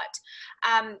help a lot.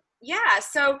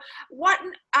 So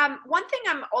one thing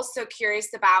I'm also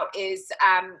curious about is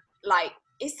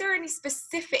is there any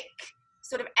specific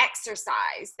sort of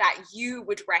exercise that you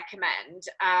would recommend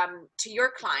to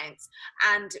your clients?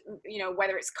 And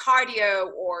whether it's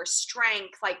cardio or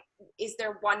strength, like is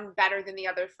there one better than the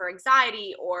other for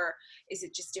anxiety, or is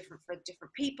it just different for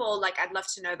different people? Like I'd love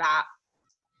to know that.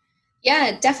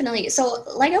 Yeah, definitely. So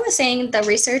like I was saying, the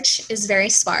research is very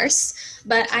sparse,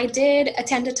 but I did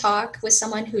attend a talk with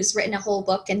someone who's written a whole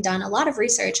book and done a lot of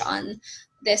research on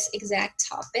this exact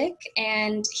topic.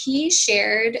 And he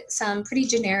shared some pretty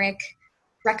generic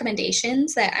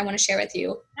recommendations that I want to share with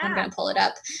you. Yeah. I'm going to pull it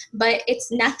up, but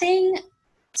it's nothing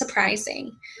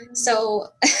surprising. So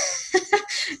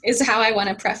is how I want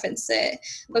to preface it.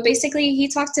 But basically he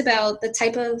talked about the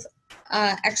type of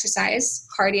exercise,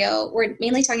 cardio. We're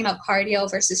mainly talking about cardio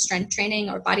versus strength training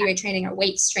or body weight training or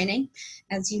weights training,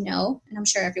 as you know, and I'm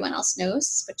sure everyone else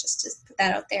knows, but just to put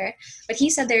that out there. But he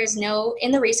said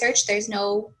in the research, there's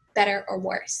no better or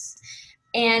worse.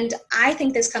 And I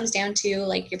think this comes down to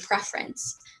like your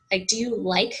preference. Like, do you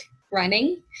like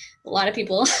running? A lot of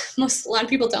people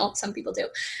don't, some people do,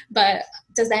 but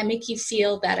does that make you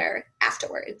feel better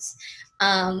afterwards?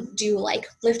 Do you like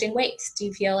lifting weights? Do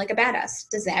you feel like a badass?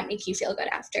 Does that make you feel good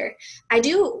after? I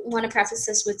do want to preface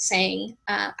this with saying,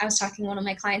 I was talking to one of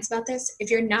my clients about this.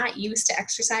 If you're not used to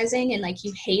exercising and like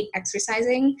you hate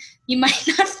exercising, you might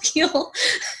not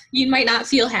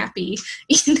feel happy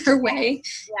either way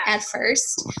at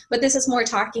first. But this is more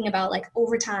talking about like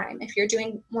over time. If you're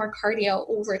doing more cardio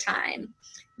over time,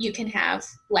 you can have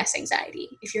less anxiety.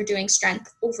 If you're doing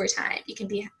strength over time, you can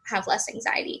have less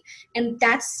anxiety. And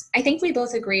I think we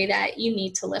both agree that you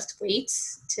need to lift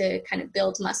weights to kind of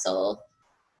build muscle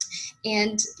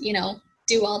and,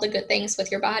 do all the good things with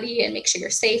your body and make sure you're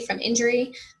safe from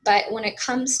injury. But when it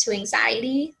comes to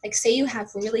anxiety, like say you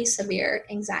have really severe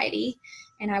anxiety,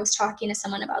 and I was talking to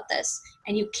someone about this,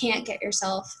 and you can't get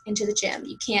yourself into the gym,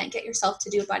 you can't get yourself to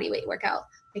do a body weight workout,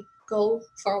 like go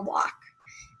for a walk.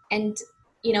 And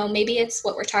maybe it's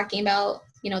what we're talking about,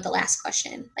 the last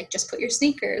question, like just put your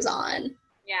sneakers on,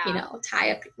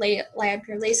 lay up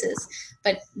your laces.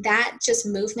 But that just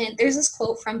movement, there's this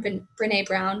quote from Brene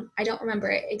Brown. I don't remember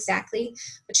it exactly,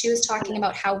 but she was talking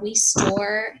about how we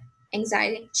store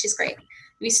anxiety. She's great.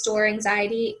 We store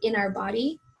anxiety in our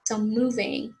body. So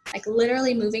moving, like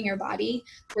literally moving your body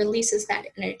releases that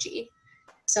energy.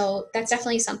 So that's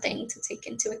definitely something to take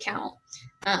into account.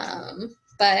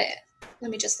 But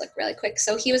let me just look really quick.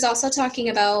 So he was also talking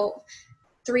about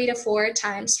 3 to 4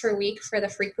 times per week for the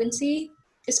frequency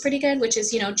is pretty good, which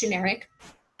is, generic.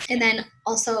 And then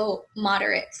also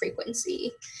moderate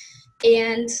frequency.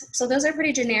 And so those are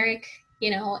pretty generic,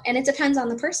 and it depends on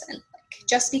the person. Like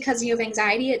just because you have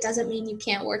anxiety, it doesn't mean you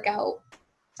can't work out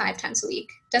 5 times a week.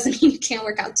 Doesn't mean you can't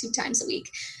work out 2 times a week.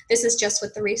 This is just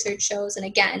what the research shows. And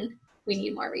again, we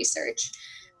need more research.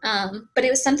 But it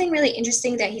was something really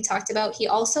interesting that he talked about. He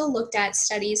also looked at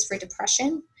studies for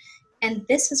depression. And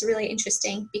this was really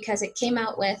interesting because it came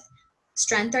out with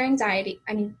strength or cardio.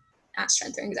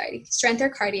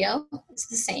 It's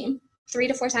the same, 3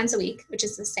 to 4 times a week, which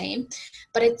is the same.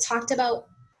 But it talked about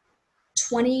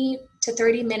 20 to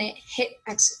 30 minute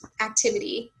HIIT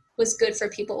activity was good for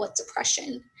people with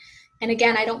depression. And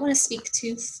again, I don't want to speak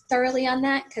too thoroughly on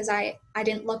that because I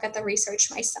didn't look at the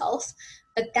research myself.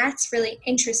 But that's really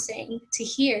interesting to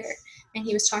hear. And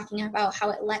he was talking about how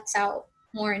it lets out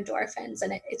more endorphins,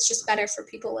 and it's just better for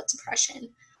people with depression.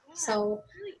 Yeah, so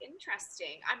really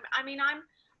interesting.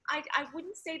 I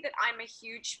wouldn't say that I'm a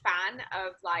huge fan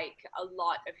of like a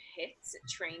lot of HIIT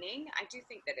training. I do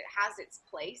think that it has its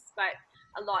place, but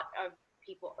a lot of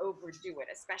people overdo it,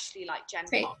 especially like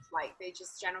general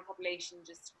population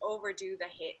just overdo the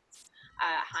HIITs.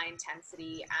 high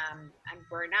intensity and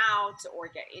burn out or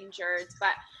get injured.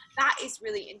 But that is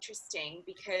really interesting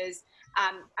because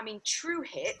I mean, true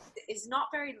HIIT is not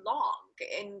very long,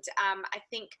 and I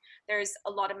think there's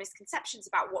a lot of misconceptions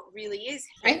about what really is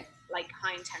HIIT, Right. like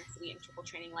high intensity interval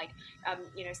training. Like,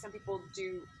 you know, some people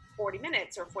do 40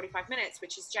 minutes or 45 minutes,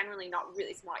 which is generally not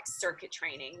really, it's more like circuit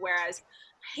training, whereas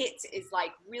HIIT is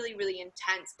like really, really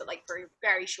intense, but like for a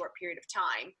very short period of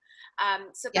time.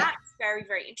 So Yeah. that's very,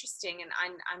 very interesting, and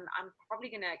I'm probably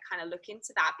going to kind of look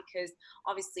into that, because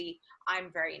obviously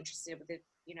I'm very interested with the,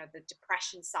 you know, the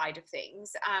depression side of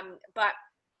things. But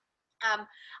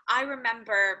I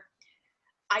remember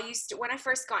I used to, when I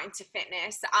first got into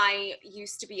fitness, I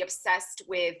used to be obsessed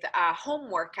with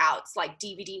home workouts, like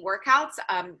DVD workouts.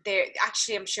 They're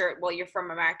actually, I'm sure, well, you're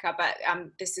from America, but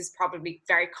this is probably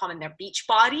very common. They're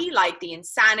Beachbody, like the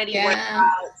Insanity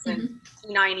workouts and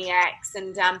P90X.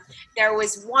 And there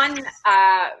was one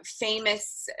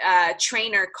famous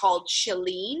trainer called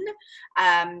Chalene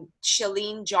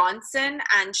Johnson,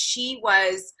 and she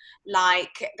was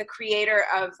like the creator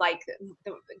of like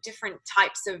the different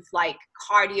types of like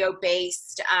cardio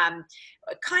based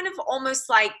kind of almost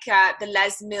like the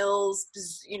Les Mills,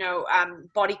 you know,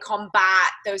 Body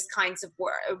Combat, those kinds of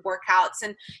workouts.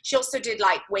 And she also did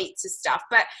like weights and stuff,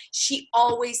 but she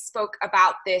always spoke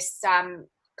about this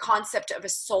concept of a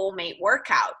soulmate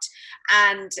workout,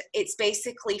 and it's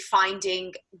basically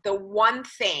finding the one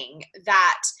thing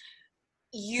that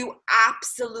you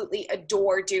absolutely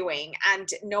adore doing, and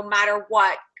no matter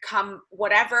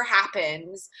whatever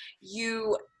happens,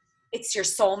 it's your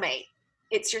soulmate.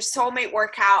 It's your soulmate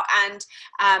workout. And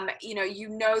you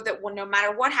know that no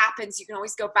matter what happens, you can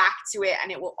always go back to it,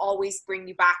 and it will always bring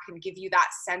you back and give you that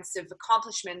sense of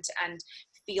accomplishment and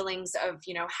feelings of,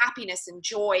 you know, happiness and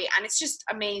joy. And it's just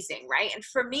amazing, right? And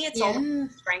for me, it's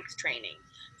always strength training.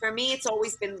 For me, it's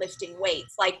always been lifting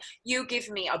weights. Like, you give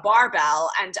me a barbell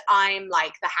and I'm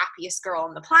like the happiest girl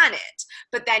on the planet,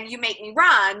 but then you make me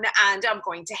run and I'm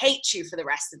going to hate you for the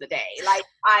rest of the day. Like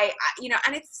I you know,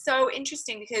 and it's so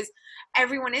interesting because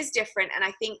everyone is different. And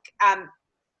I think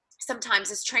sometimes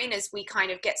as trainers, we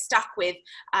kind of get stuck with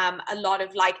a lot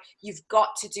of like, you've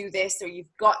got to do this or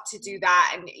you've got to do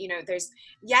that. And, you know,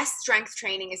 yes, strength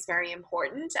training is very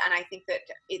important. And I think that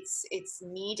it's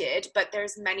needed, but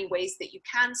there's many ways that you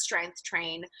can strength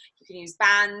train. You can use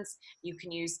bands, you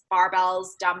can use barbells,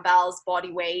 dumbbells,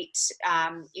 body weight,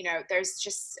 you know, there's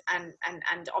just,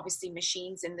 and obviously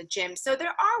machines in the gym. So there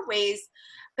are ways,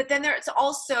 but then there's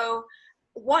also,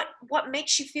 what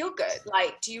makes you feel good?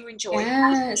 Like, do you enjoy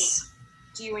hiking?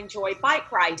 Do you enjoy bike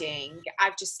riding?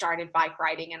 I've just started bike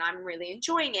riding and I'm really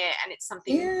enjoying it, and it's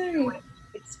something, you know,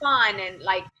 it's fun. And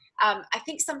like I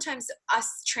think sometimes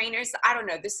us trainers, I don't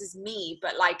know, this is me,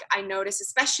 but like I notice,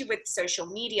 especially with social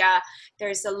media,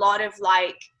 there's a lot of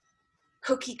like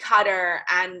cookie cutter,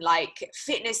 and like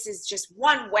fitness is just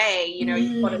one way, you know,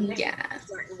 you've got to lift a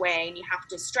certain way, and you have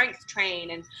to strength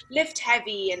train and lift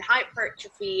heavy and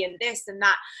hypertrophy and this and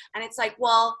that. And it's like,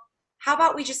 well, how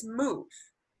about we just move?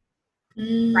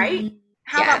 Right?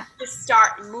 How about we just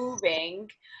start moving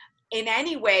in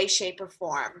any way, shape or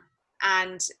form?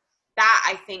 And that,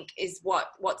 I think, is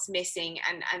what's missing,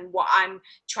 and what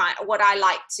I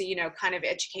like to, you know, kind of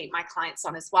educate my clients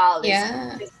on as well,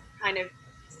 is just kind of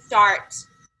start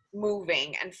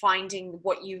moving and finding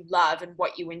what you love and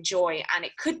what you enjoy. And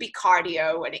it could be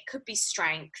cardio, and it could be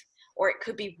strength, or it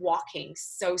could be walking.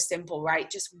 So simple,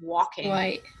 right? Just walking.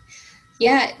 Right.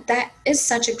 Yeah, that is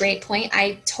such a great point.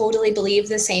 I totally believe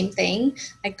the same thing.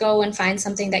 Like, go and find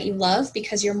something that you love,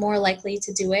 because you're more likely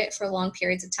to do it for long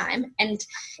periods of time. And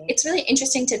it's really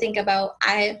interesting to think about.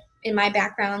 In my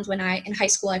background, in high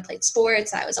school, I played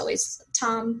sports. I was always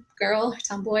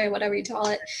tomboy, whatever you call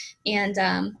it. And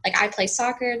like, I play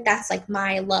soccer. That's like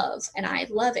my love, and I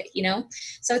love it, you know?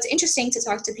 So it's interesting to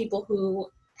talk to people who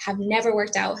have never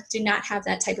worked out, do not have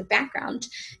that type of background.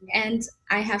 And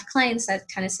I have clients that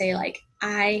kind of say like,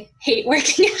 I hate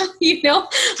working out, you know,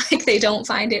 like they don't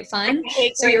find it fun.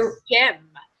 So you're gym.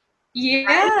 Yeah,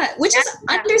 right? Which is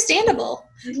understandable.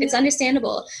 Mm-hmm. It's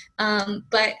understandable.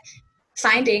 But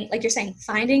finding, like you're saying,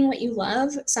 finding what you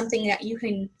love, something that you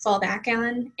can fall back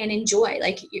on and enjoy.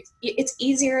 Like, it's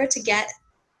easier to get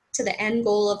to the end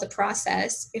goal of the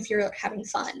process if you're having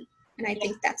fun. And I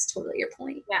think that's totally your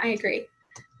point. Yeah. I agree.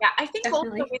 Yeah, I think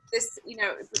Definitely. Also with this, you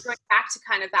know, going back to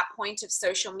kind of that point of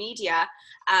social media,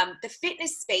 the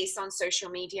fitness space on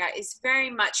social media is very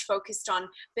much focused on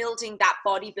building that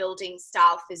bodybuilding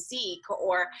style physique,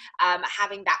 or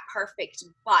having that perfect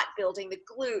butt, building the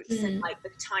glutes and like the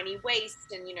tiny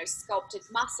waist and, you know, sculpted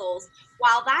muscles.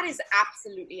 while that is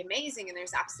absolutely amazing and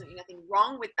there's absolutely nothing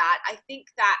wrong with that, I think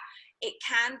that it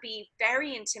can be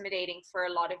very intimidating for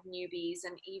a lot of newbies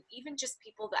and even just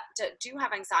people that do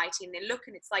have anxiety, and they look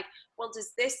and it's like, well,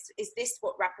 is this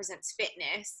what represents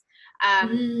fitness?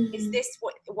 Is this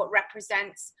what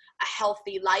represents a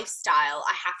healthy lifestyle?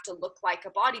 I have to look like a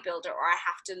bodybuilder, or I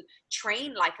have to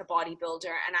train like a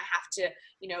bodybuilder, and I have to,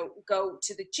 go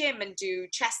to the gym and do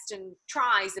chest and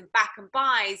tries and back and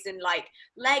bis and like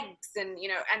legs and,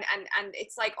 and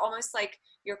it's like almost like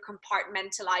you're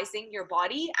compartmentalizing your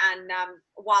body. And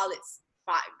while it's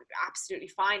absolutely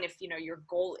fine if your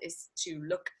goal is to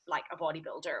look like a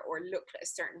bodybuilder or look a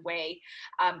certain way,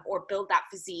 or build that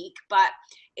physique, but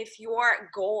if your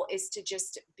goal is to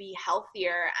just be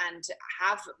healthier and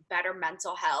have better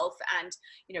mental health and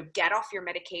get off your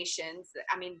medications,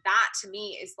 I mean, that to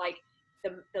me is like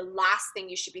the last thing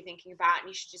you should be thinking about. And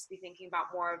you should just be thinking about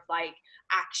more of like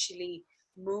actually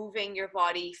moving your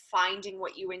body, finding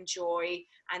what you enjoy,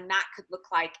 and that could look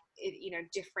like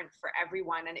different for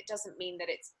everyone. And it doesn't mean that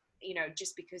it's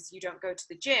just because you don't go to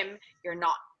the gym you're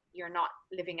not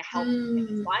living a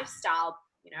healthy lifestyle,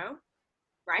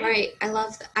 Right. I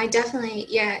love that. I definitely,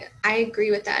 yeah, I agree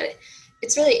with that.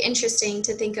 It's really interesting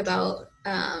to think about,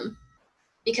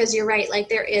 because you're right, like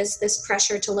there is this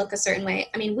pressure to look a certain way.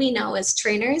 I mean, we know as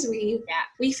trainers,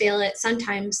 we feel it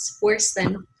sometimes worse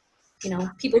than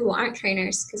people who aren't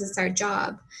trainers, because it's our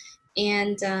job.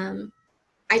 And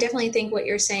I definitely think what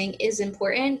you're saying is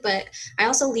important, but I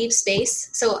also leave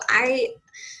space. So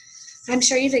I'm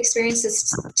sure you've experienced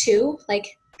this too.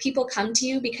 Like people come to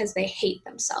you because they hate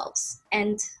themselves,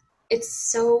 and it's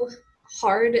so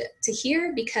hard to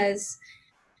hear because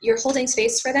you're holding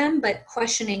space for them, but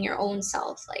questioning your own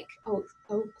self, like, oh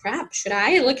crap, should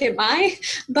I look at my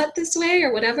butt this way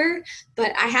or whatever?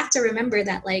 But I have to remember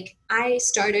that, like, I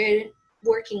started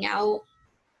working out,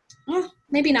 well,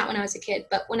 maybe not when I was a kid,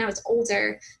 but when I was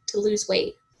older, to lose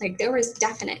weight. Like there was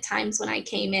definite times when I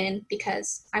came in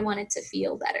because I wanted to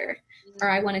feel better, or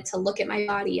I wanted to look at my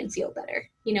body and feel better,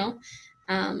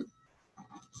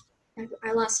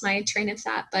 I lost my train of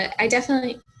thought, but I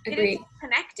definitely agree. It is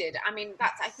connected. I mean,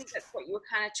 I think that's what you were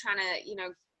kind of trying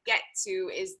to, get to,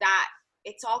 is that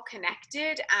it's all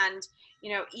connected. And,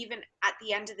 even at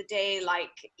the end of the day,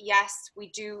 like, yes,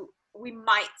 we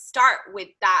might start with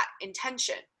that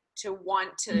intention to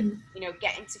want to,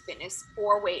 get into fitness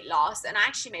for weight loss. And I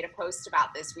actually made a post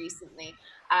about this recently.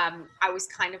 I was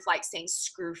kind of like saying,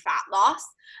 screw fat loss,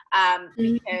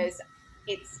 because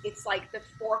it's like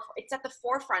it's at the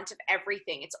forefront of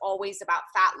everything. It's always about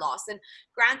fat loss. And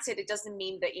granted, it doesn't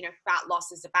mean that fat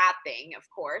loss is a bad thing, of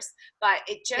course, but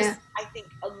it just I think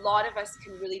a lot of us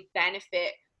can really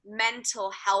benefit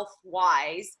mental health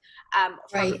wise,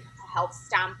 from a health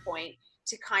standpoint,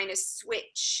 to kind of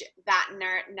switch that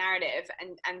narrative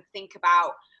and think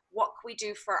about what can we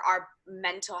do for our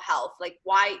mental health. Like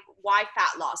why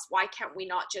fat loss? Why can't we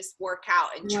not just work out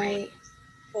and train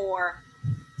for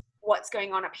what's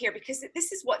going on up here? Because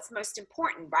this is what's most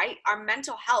important, right? Our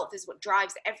mental health is what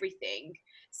drives everything.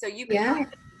 So you can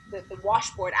have the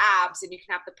washboard abs and you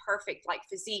can have the perfect like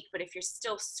physique, but if you're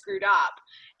still screwed up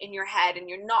in your head and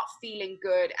you're not feeling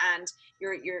good and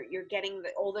you're getting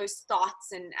all those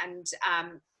thoughts and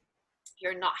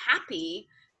you're not happy,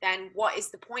 then what is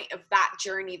the point of that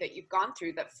journey that you've gone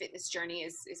through? That fitness journey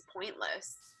is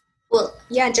pointless. Well,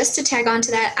 yeah, just to tag on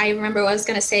to that, I remember what I was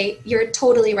going to say. You're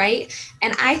totally right.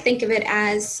 And I think of it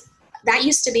as that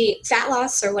used to be fat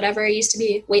loss or whatever. It used to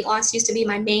be weight loss, used to be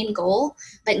my main goal.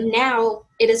 But now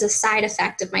it is a side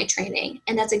effect of my training.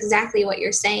 And that's exactly what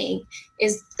you're saying,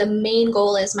 is the main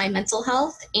goal is my mental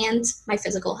health and my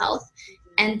physical health.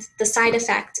 And the side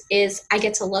effect is I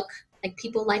get to look like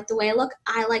people like the way I look.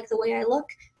 I like the way I look.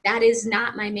 That is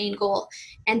not my main goal.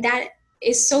 And that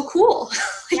is so cool.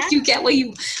 Like you get what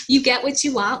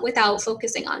you want without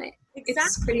focusing on it. Exactly.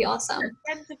 It's pretty awesome. At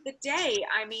the end of the day,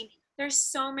 I mean, there's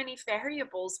so many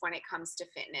variables when it comes to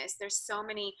fitness. There's so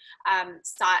many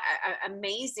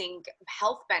amazing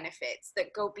health benefits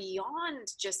that go beyond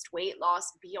just weight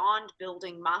loss, beyond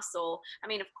building muscle. I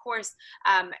mean, of course,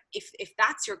 if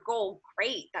that's your goal,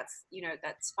 great.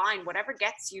 That's fine. Whatever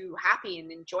gets you happy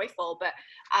and joyful. But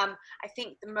I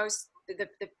think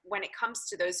when it comes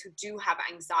to those who do have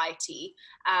anxiety,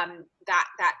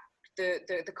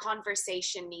 the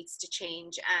conversation needs to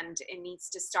change, and it needs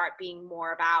to start being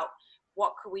more about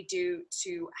what could we do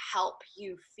to help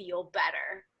you feel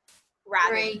better,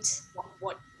 rather than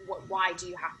why do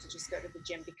you have to just go to the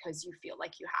gym because you feel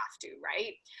like you have to,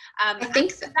 right? I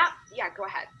think go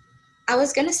ahead. I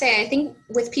was going to say, I think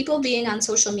with people being on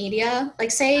social media,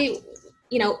 like say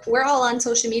we're all on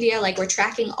social media, like we're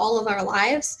tracking all of our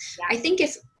lives. Yeah. I think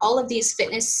if all of these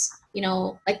fitness,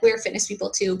 like we're fitness people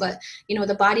too, but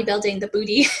the bodybuilding, the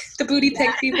booty, the booty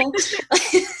pick people,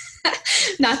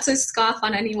 not to scoff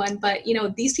on anyone, but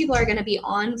these people are going to be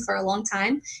on for a long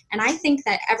time. And I think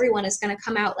that everyone is going to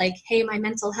come out like, hey, my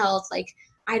mental health, like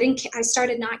I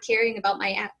started not caring about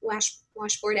my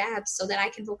washboard abs so that I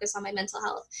can focus on my mental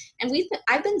health. And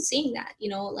I've been seeing that,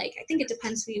 like, I think it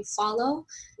depends who you follow,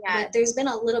 but there's been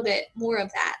a little bit more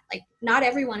of that. Like not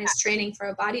everyone is training for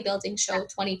a bodybuilding show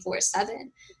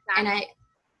 24/7. And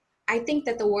I think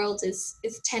that the world is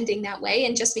tending that way.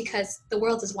 And just because the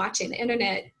world is watching, the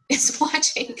internet is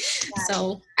watching.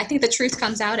 So I think the truth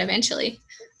comes out eventually.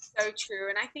 So true.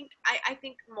 And I think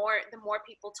the more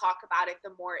people talk about it,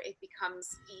 the more it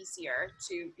becomes easier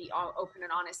to be open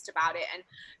and honest about it. And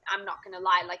I'm not going to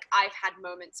lie, like I've had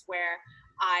moments where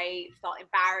I felt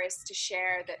embarrassed to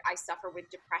share that I suffer with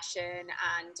depression,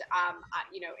 and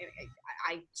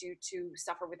I do too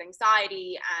suffer with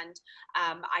anxiety, and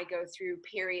I go through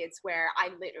periods where I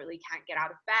literally can't get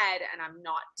out of bed, and I'm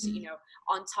not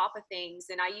on top of things.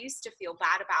 And I used to feel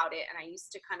bad about it, and I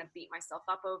used to kind of beat myself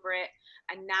up over it,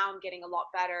 and now I'm getting a lot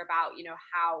better about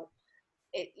how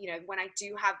it, when I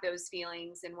do have those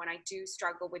feelings and when I do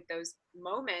struggle with those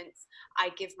moments, I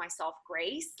give myself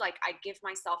grace. Like I give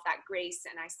myself that grace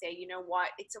and I say, you know what,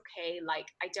 it's okay. Like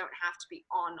I don't have to be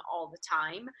on all the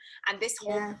time. And this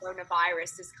whole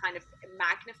coronavirus has kind of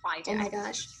magnified it. Oh my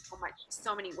gosh.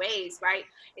 So many ways, right?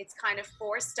 It's kind of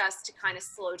forced us to kind of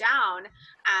slow down.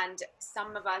 And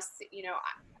some of us,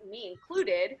 me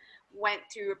included, went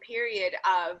through a period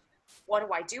of, what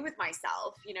do I do with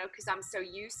myself? Because I'm so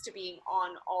used to being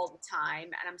on all the time,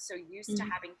 and I'm so used to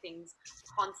having things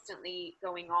constantly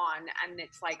going on, and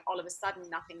it's like all of a sudden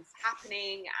nothing's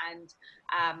happening. And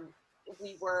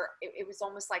it was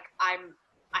almost like I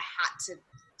had to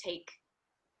take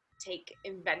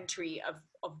inventory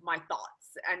of my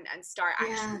thoughts and start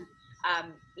actually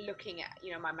looking at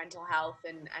my mental health,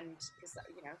 and because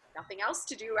nothing else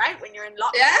to do, right, when you're in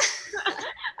lockdown.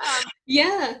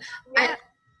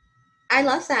 I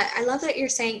love that. I love that you're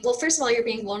saying, well, first of all, you're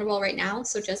being vulnerable right now.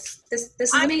 So just this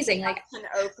is amazing. Like an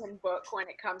open book when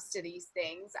it comes to these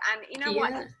things. And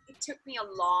what? It took me a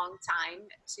long time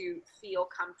to feel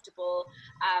comfortable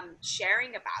sharing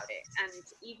about it. And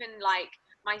even like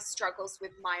my struggles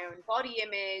with my own body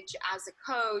image as a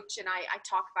coach. And I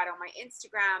talk about on my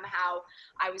Instagram how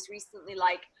I was recently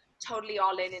like totally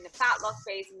all in a fat loss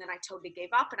phase, and then I totally gave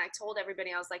up, and I told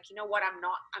everybody, I was like, you know what, I'm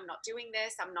not doing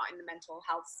this. I'm not in the mental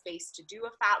health space to do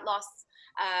a fat loss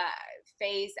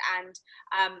phase. And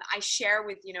I share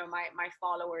with my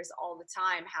followers all the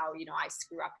time how I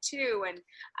screw up too, and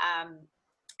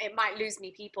it might lose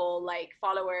me people like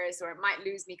followers, or it might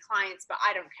lose me clients, but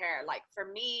I don't care. Like for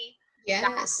me, we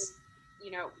have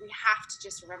to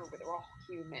just remember that we're all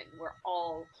human. We're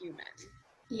all human.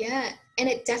 Yeah. And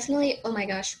it definitely, oh my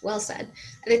gosh, well said.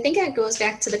 And I think it goes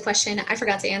back to the question I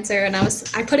forgot to answer, and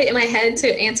I put it in my head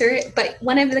to answer it. But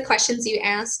one of the questions you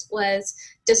asked was,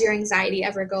 does your anxiety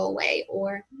ever go away?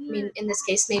 Or, I mean, in this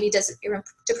case, maybe does your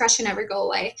depression ever go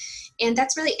away? And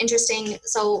that's really interesting.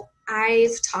 So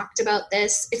I've talked about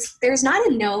this. There's not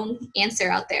a known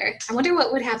answer out there. I wonder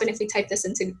what would happen if we type this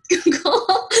into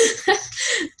Google.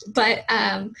 But,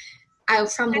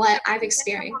 from what I've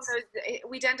experienced,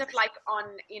 we'd end up like on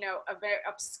a very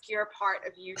obscure part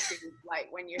of YouTube, like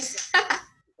when you're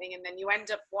something and then you end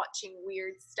up watching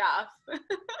weird stuff.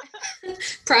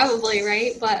 Probably,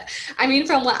 right? But I mean,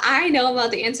 from what I know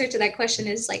about the answer to that question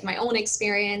is like my own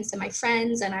experience and my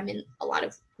friends, and I'm in a lot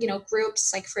of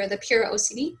groups like for the pure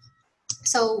OCD.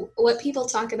 So what people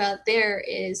talk about there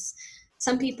is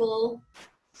some people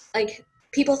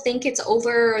think it's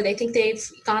over, or they think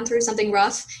they've gone through something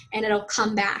rough and it'll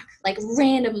come back like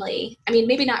randomly. I mean,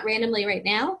 maybe not randomly right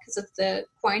now because of the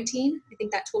quarantine. I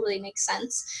think that totally makes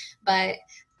sense. But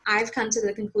I've come to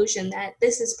the conclusion that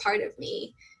this is part of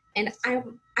me. And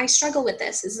I struggle with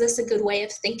this. Is this a good way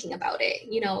of thinking about it?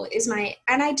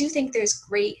 And I do think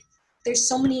there's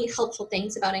so many helpful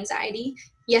things about anxiety.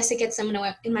 Yes, it gets in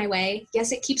my way.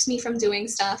 Yes, it keeps me from doing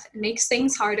stuff. It makes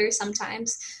things harder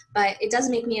sometimes, but it does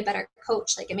make me a better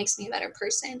coach. Like it makes me a better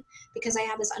person because I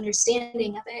have this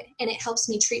understanding of it, and it helps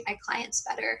me treat my clients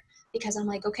better because I'm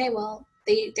like, okay, well,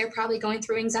 they're probably going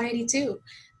through anxiety too.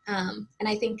 And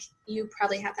I think you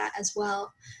probably have that as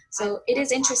well. So it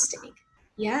is interesting.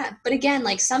 Yeah. But again,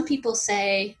 like some people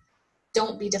say,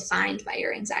 don't be defined by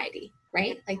your anxiety,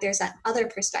 right? Like there's that other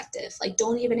perspective, like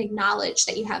don't even acknowledge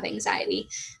that you have anxiety.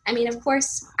 I mean, of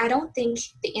course, I don't think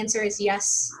the answer is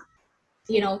yes,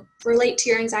 relate to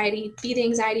your anxiety, be the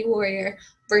anxiety warrior,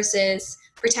 versus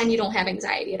pretend you don't have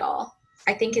anxiety at all.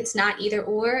 I think it's not either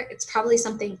or. It's probably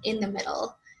something in the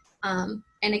middle. And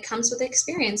it comes with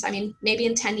experience. I mean, maybe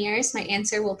in 10 years, my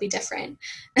answer will be different.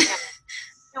 Yeah.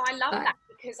 No, I love that,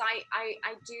 because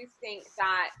I do think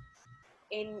that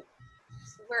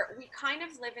we kind of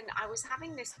live in, I was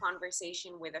having this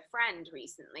conversation with a friend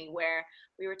recently where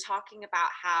we were talking about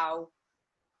how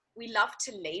we love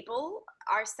to label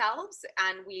ourselves,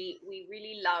 and we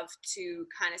really love to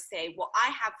kind of say, well, I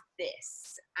have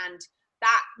this, and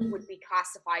that would be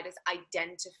classified as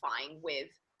identifying with,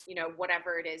 you know,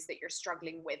 whatever it is that you're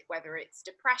struggling with, whether it's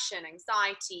depression,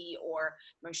 anxiety, or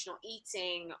emotional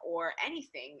eating, or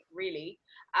anything really,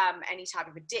 any type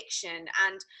of addiction.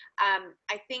 And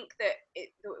I think that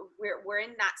we're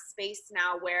in that space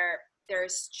now where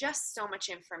there's just so much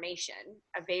information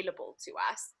available to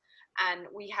us, and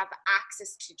we have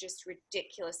access to just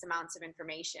ridiculous amounts of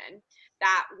information,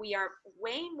 that we are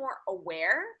way more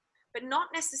aware, but we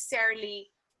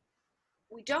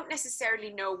don't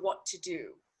necessarily know what to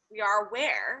do. We are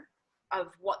aware of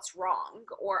what's wrong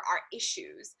or our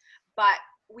issues, but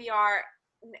we're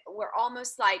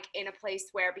almost like in a place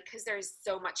where, because there's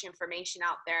so much information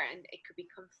out there, and it could be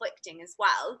conflicting as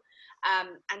well,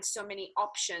 and so many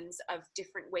options of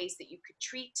different ways that you could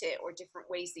treat it, or different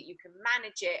ways that you can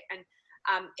manage it. And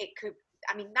it could,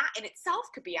 I mean, that in itself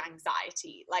could be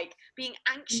anxiety, like being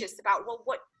anxious about, well,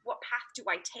 what path do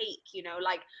I take? You know,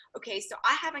 like, okay, so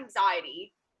I have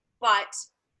anxiety, but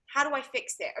how do I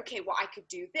fix it? Okay, well, I could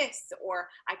do this, or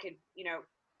I could, you know,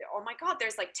 oh my God,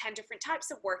 there's like 10 different types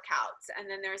of workouts. And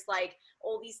then there's like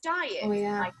all these diets I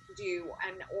can do.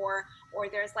 And, or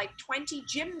there's like 20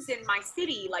 gyms in my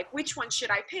city. Like, which one should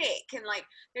I pick? And like,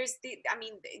 I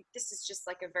mean, this is just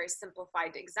like a very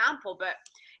simplified example, but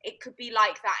it could be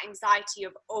like that anxiety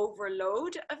of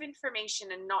overload of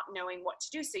information and not knowing what to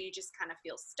do. So you just kind of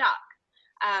feel stuck.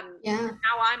 Now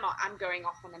I'm going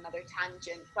off on another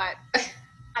tangent, but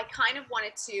I kind of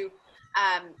wanted to,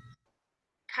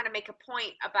 kind of make a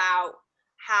point about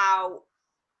how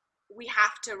we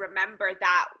have to remember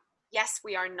that, yes,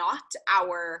 we are not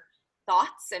our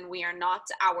thoughts, and we are not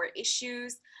our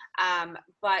issues,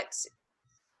 but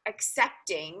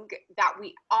accepting that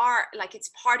we are, like,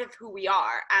 it's part of who we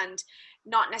are, and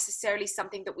not necessarily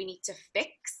something that we need to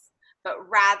fix, but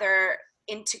rather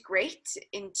integrate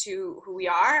into who we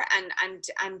are,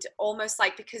 and almost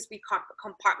like, because we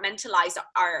compartmentalize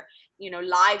our, you know,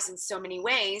 lives in so many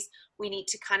ways, we need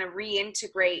to kind of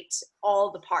reintegrate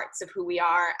all the parts of who we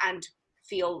are and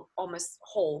feel almost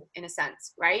whole, in a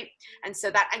sense, right? And so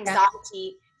that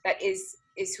anxiety that is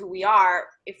who we are,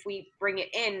 if we bring it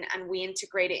in and we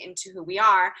integrate it into who we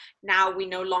are, now we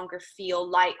no longer feel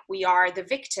like we are the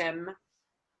victim.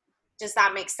 Does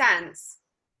that make sense?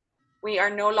 We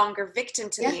are no longer victim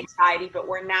to the anxiety, but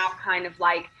we're now kind of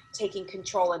like taking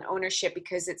control and ownership,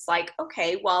 because it's like,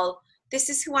 okay, well, this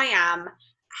is who I am.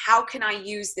 How can I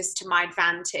use this to my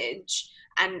advantage?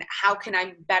 And how can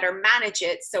I better manage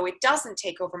it so it doesn't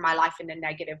take over my life in a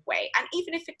negative way? And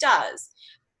even if it does,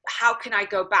 how can I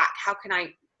go back? How can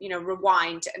I, you know,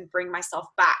 rewind and bring myself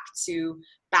back to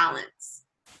balance?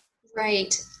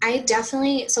 Right.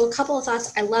 So a couple of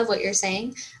thoughts. I love what you're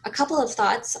saying. A couple of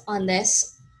thoughts on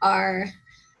this are,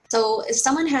 so if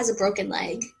someone has a broken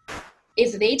leg,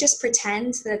 if they just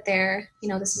pretend that they're, you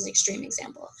know, this is an extreme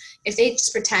example, if they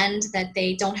just pretend that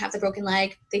they don't have the broken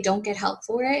leg, they don't get help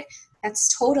for it,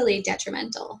 that's totally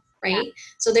detrimental, right? Yeah.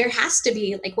 So there has to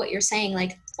be, like what you're saying,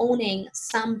 like owning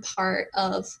some part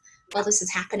of, well, this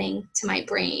is happening to my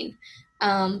brain.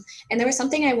 And there was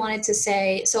something I wanted to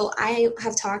say. So I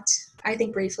have talked, I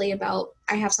think briefly about,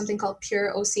 I have something called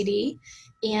pure OCD,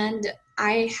 and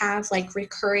I have like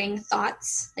recurring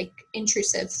thoughts, like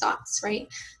intrusive thoughts, right?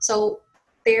 So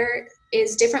there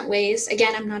is different ways.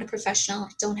 Again, I'm not a professional,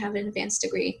 I don't have an advanced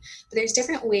degree, but there's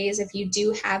different ways if you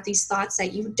do have these thoughts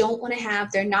that you don't want to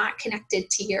have, they're not connected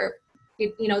to your,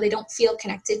 you know, they don't feel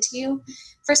connected to you.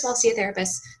 First of all, see a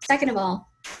therapist. Second of all,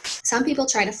 some people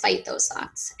try to fight those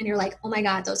thoughts, and you're like, oh my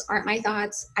God, those aren't my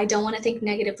thoughts. I don't want to think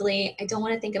negatively. I don't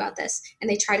want to think about this. And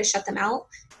they try to shut them out.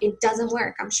 It doesn't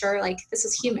work. I'm sure, like, this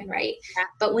is human, right? Yeah.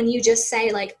 But when you just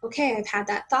say like, okay, I've had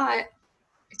that thought,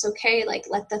 it's okay. Like,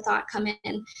 let the thought come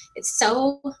in. It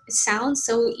sounds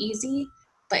so easy,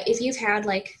 but if you've had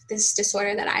like this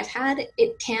disorder that I've had,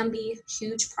 it can be a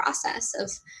huge process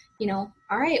of, you know,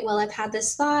 all right, well, I've had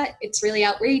this thought. It's really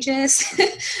outrageous.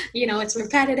 You know, it's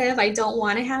repetitive. I don't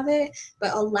want to have it,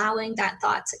 but allowing that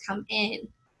thought to come in.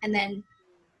 And then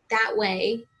that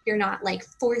way you're not like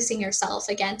forcing yourself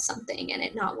against something and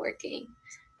it not working.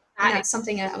 And that's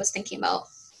something that I was thinking about.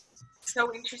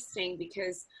 So interesting,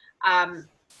 because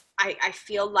I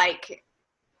feel like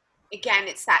again,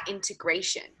 it's that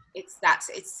integration. It's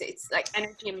like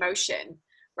energy emotion,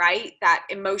 right? That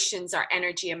emotions are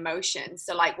energy emotions.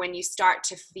 So like when you start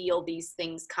to feel these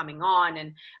things coming on,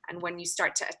 and when you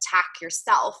start to attack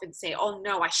yourself and say, oh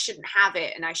no, I shouldn't have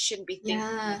it, and I shouldn't be thinking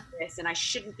Yeah, like this, and I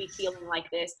shouldn't be feeling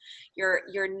like this,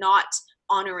 you're not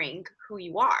honoring who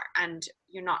you are, and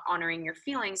you're not honoring your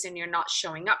feelings, and you're not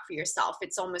showing up for yourself.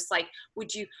 It's almost like,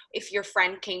 would you, if your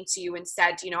friend came to you and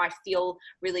said, you know, I feel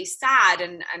really sad,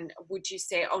 and would you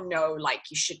say, oh no, like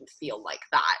you shouldn't feel like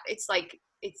that? It's like,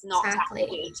 it's not exactly.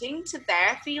 validating to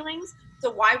their feelings. So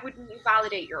why wouldn't you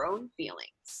validate your own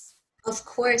feelings? Of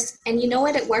course. And you know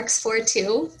what it works for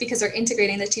too, because we're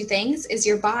integrating the two things, is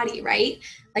your body, right?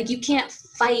 Like you can't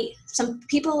fight. Some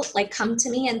people like come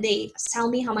to me and they tell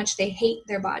me how much they hate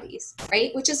their bodies, right?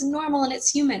 Which is normal and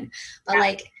it's human. But Yeah.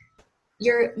 like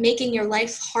you're making your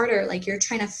life harder. Like you're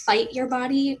trying to fight your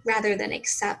body rather than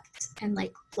accept and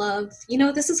like love. You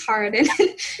know, this is hard and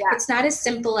Yeah. it's not as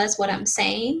simple as what I'm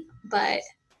saying, but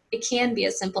it can be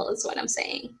as simple as what I'm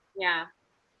saying. Yeah.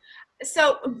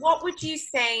 So what would you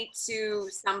say to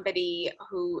somebody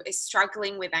who is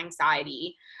struggling with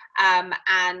anxiety,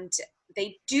 and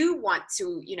they do want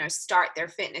to, you know, start their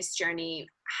fitness journey?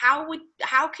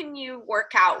 How can you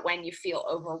work out when you feel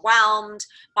overwhelmed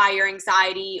by your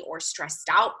anxiety or stressed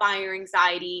out by your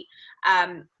anxiety?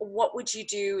 What would you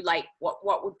do? Like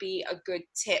what would be a good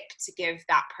tip to give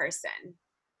that person?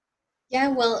 Yeah,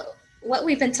 well, what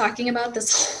we've been talking about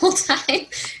this whole time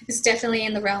is definitely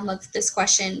in the realm of this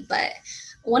question. But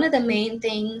one of the main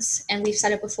things, and we've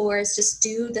said it before, is just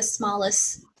do the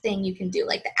smallest thing you can do,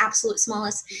 like the absolute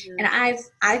smallest. Mm-hmm. And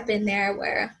I've been there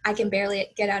where I can barely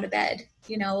get out of bed,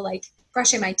 you know, like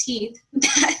brushing my teeth.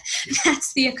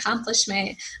 That's the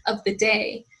accomplishment of the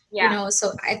day, you Yeah. know.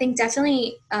 So I think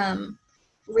definitely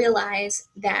realize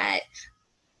that,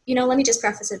 you know, let me just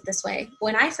preface it this way.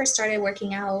 When I first started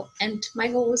working out and my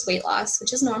goal was weight loss,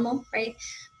 which is normal, right?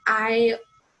 I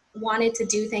wanted to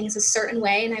do things a certain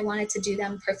way and I wanted to do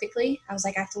them perfectly. I was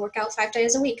like, I have to work out 5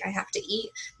 days a week. I have to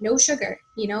eat no sugar,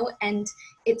 you know, and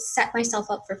it set myself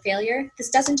up for failure.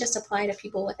 This doesn't just apply to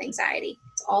people with anxiety.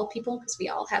 It's all people because we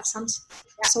all have some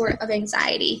sort of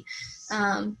anxiety,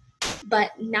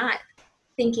 but not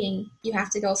thinking you have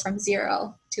to go from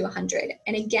 0 to 100.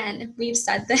 And again, we've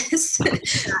said this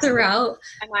throughout,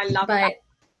 And I love that. but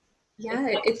yeah,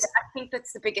 it's I think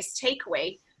that's the biggest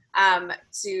takeaway,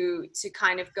 to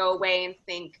kind of go away and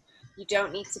think you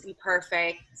don't need to be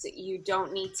perfect. You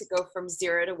don't need to go from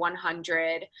 0 to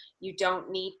 100. You don't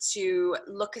need to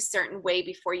look a certain way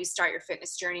before you start your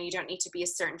fitness journey. You don't need to be a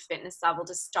certain fitness level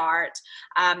to start.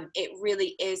 It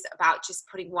really is about just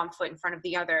putting one foot in front of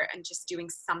the other and just doing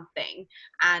something,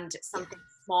 and something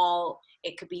small.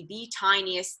 It could be the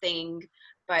tiniest thing,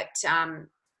 but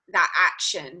that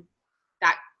action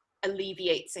that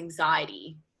alleviates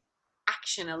anxiety.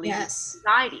 Action alleviates yes.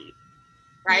 anxiety,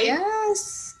 right?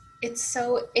 Yes. It's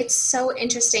so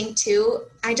interesting too.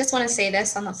 I just want to say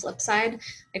this on the flip side,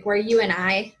 like where you and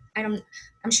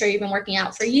I'm sure you've been working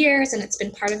out for years and it's been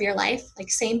part of your life.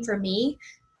 Like same for me,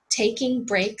 taking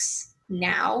breaks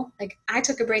now. Like I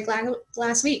took a break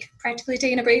last week, practically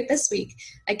taking a break this week.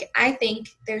 Like I think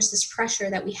there's this pressure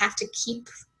that we have to keep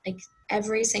like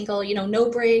every single, you know,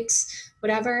 no breaks,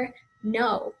 whatever.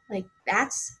 No, like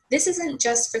this isn't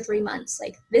just for 3 months.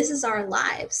 Like this is our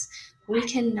lives. We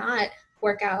cannot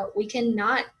work out. We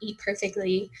cannot eat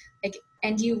perfectly. Like,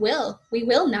 and we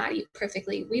will not eat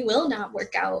perfectly. We will not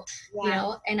work out, you Yeah.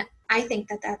 know, and I think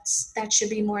that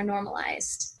should be more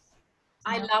normalized.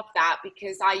 You I know? love that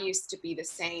because I used to be the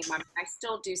same. I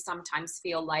still do sometimes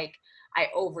feel like I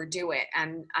overdo it,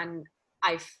 and I'm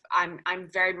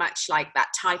very much like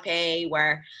that type A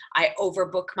where I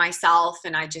overbook myself,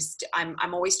 and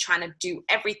I'm always trying to do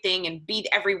everything and be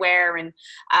everywhere, and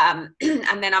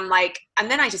and then I'm like, and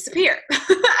then I disappear.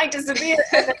 I disappear,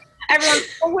 and then everyone's,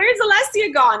 well, where's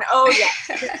Alessia gone? Oh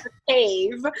yeah,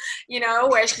 cave, you know,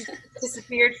 where she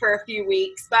disappeared for a few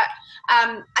weeks. But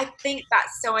I think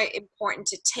that's so important,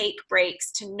 to take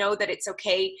breaks, to know that it's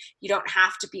okay. You don't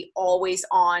have to be always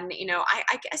on. You know,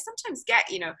 I sometimes get,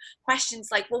 you know, questions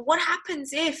like, well, what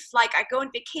happens if like I go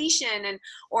on vacation, and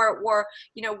or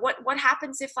you know, what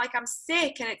happens if like I'm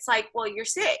sick? And it's like, well, you're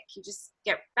sick. You just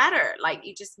get better. Like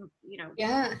you just, you know,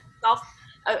 Yeah. yourself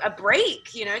a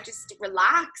break, you know, just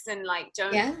relax, and like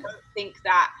don't Yeah. think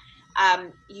that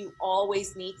you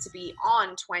always need to be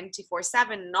on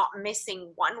 24/7, not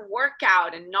missing one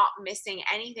workout and not missing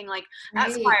anything. Like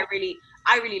that's why Right.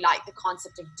 I really like the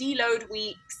concept of deload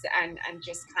weeks, and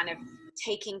just kind of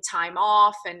taking time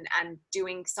off, and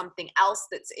doing something else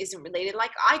that isn't related.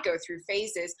 Like I go through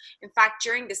phases. In fact,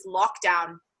 during this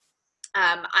lockdown,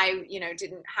 I,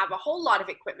 didn't have a whole lot of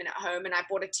equipment at home, and I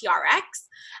bought a TRX,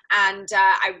 and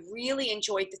I really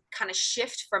enjoyed the kind of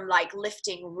shift from like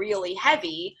lifting really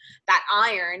heavy, that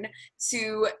iron,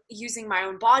 to using my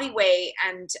own body weight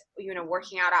and,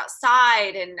 working out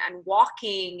outside and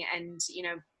walking and,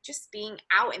 just being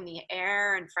out in the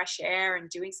air and fresh air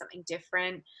and doing something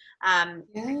different.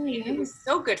 It was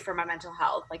so good for my mental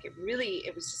health. Like it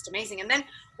was just amazing. And then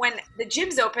when the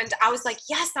gyms opened, I was like,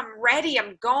 yes, I'm ready.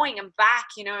 I'm going, I'm back,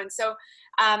 and so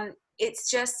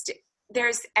it's just,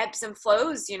 there's ebbs and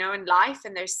flows, in life,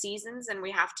 and there's seasons, and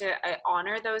we have to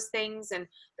honor those things and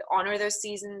honor those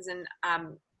seasons, and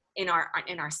in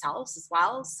ourselves as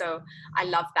well. So I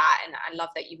love that, and I love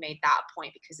that you made that a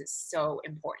point, because it's so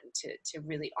important to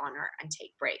really honor and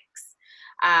take breaks.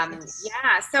 Yes.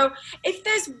 Yeah. So if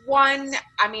there's one,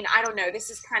 I don't know, this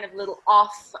is kind of a little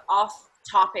off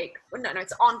topic. Well, no,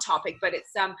 it's on topic, but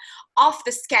it's off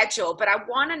the schedule. But I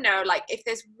want to know, like, if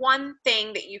there's one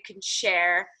thing that you can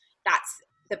share that's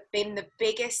been the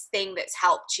biggest thing that's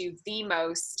helped you the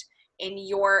most in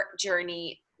your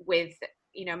journey with,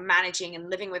 managing and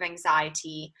living with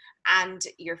anxiety and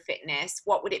your fitness,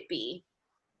 what would it be?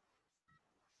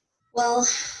 Well,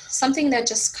 something that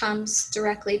just comes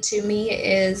directly to me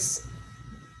is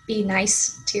be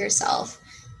nice to yourself.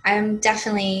 I'm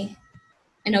definitely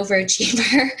an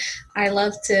overachiever. I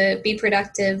love to be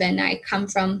productive, and I come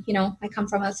from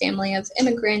a family of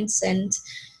immigrants, and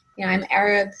I'm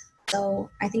Arab, so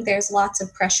I think there's lots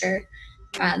of pressure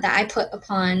that I put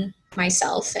upon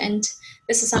myself, and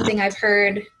this is something I've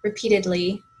heard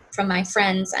repeatedly from my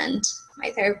friends and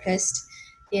my therapist,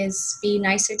 is be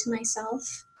nicer to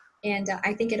myself. And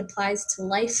I think it applies to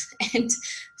life and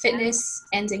fitness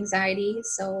and anxiety.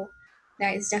 So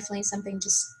that is definitely something.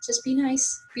 Just be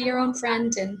nice, be your own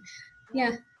friend, and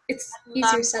yeah, it's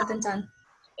easier said than done.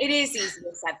 It is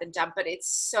easier said than done, but it's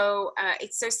so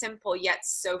simple yet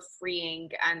so freeing,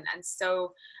 and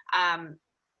so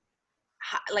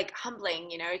like humbling.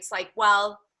 It's like,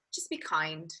 well, just be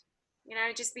kind.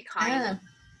 Just be kind. Yeah,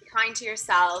 Be kind to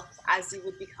yourself as you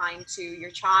would be kind to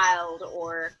your child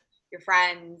or your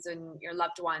friends and your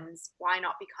loved ones. Why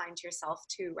not be kind to yourself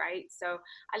too, right? So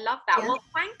I love that. yeah. Well,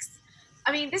 thanks.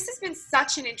 This has been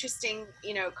such an interesting,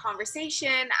 conversation,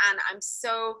 and I'm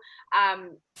so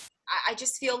I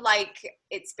just feel like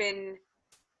it's been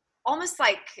almost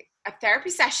like a therapy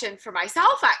session for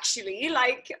myself, actually.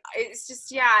 Like, it's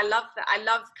just, yeah, I love that. I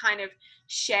love kind of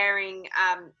sharing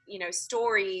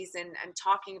stories and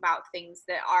talking about things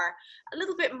that are a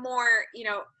little bit more,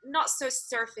 not so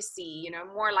surfacey,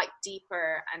 more like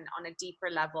deeper and on a deeper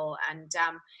level. And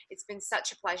it's been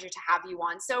such a pleasure to have you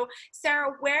on. So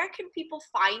Sarah, where can people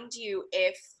find you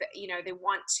if they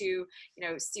want to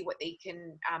see what they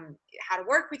can how to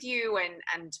work with you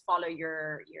and follow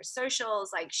your socials?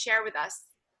 Like, share with us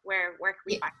where can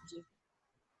we find you?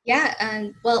 Yeah,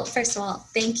 and well, first of all,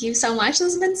 thank you so much.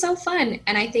 This has been so fun.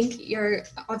 And I think you're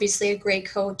obviously a great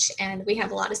coach, and we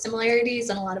have a lot of similarities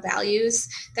and a lot of values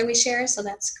that we share. So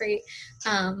that's great.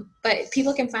 But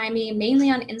people can find me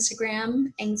mainly on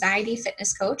Instagram, Anxiety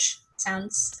Fitness Coach.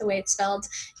 Sounds the way it's spelled.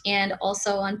 And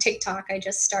also on TikTok, I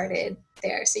just started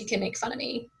there. So you can make fun of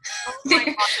me Oh my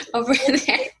God. over The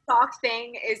there. TikTok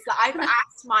thing is, I've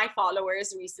asked my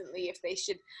followers recently if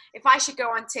I should go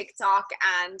on TikTok,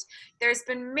 and there's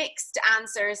been mixed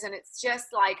answers, and it's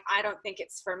just like, I don't think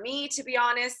it's for me, to be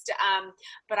honest.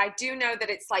 But I do know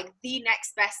that it's like the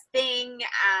next best thing,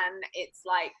 and it's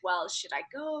like, well, should I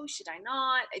go? Should I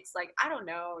not? It's like, I don't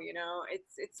know,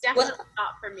 it's definitely Well,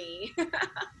 not for me.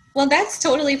 Well, that's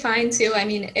totally fine too. I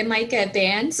mean, it might get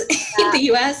banned in Yeah. the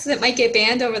US, it might get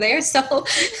banned over there. So,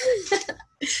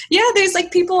 yeah, there's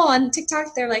like people on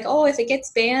TikTok, they're like, oh, if it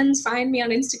gets banned, find me on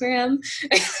Instagram.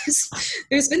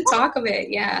 There's been talk of it,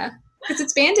 yeah, because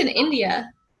it's banned in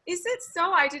India. Is it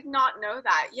so? I did not know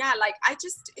that. Yeah, like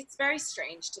it's very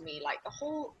strange to me. Like the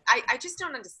whole, I just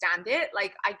don't understand it.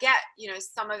 Like I get,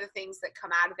 some of the things that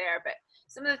come out of there, but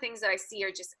some of the things that I see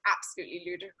are just absolutely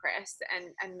ludicrous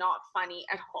and not funny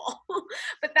at all.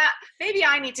 But that, maybe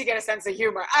I need to get a sense of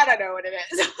humor. I don't know what it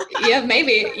is. Yeah,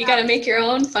 maybe you got to make your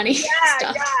own funny Yeah,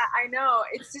 stuff. I know.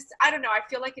 It's just, I don't know. I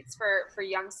feel like it's for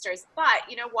youngsters, but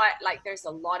you know what? Like, there's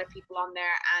a lot of people on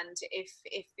there, and if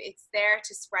it's there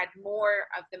to spread more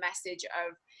of the message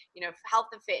of health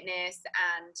and fitness,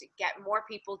 and get more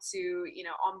people to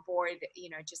on board,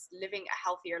 just living a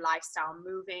healthier lifestyle,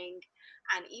 moving,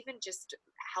 and even just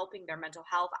helping their mental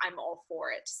health, I'm all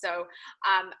for it. So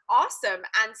awesome.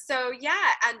 And so,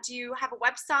 yeah, and do you have a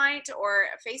website or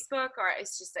a Facebook, or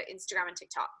it's just Instagram and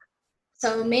TikTok?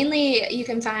 So mainly you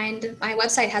can find, my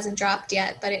website hasn't dropped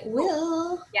yet, but it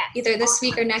will either this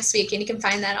week or next week. And you can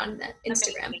find that on the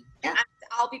Instagram. Amazing. Yeah. And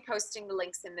I'll be posting the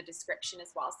links in the description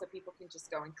as well, so people can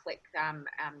just go and click them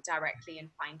directly and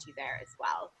find you there as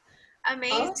well.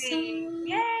 Amazing. Awesome.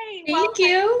 Yay. Thank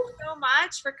you so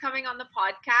much for coming on the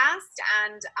podcast.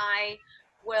 And I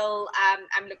will,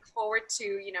 I'm look forward to,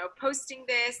 you know, posting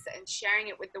this and sharing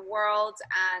it with the world.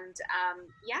 And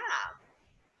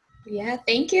Yeah,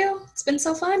 thank you. It's been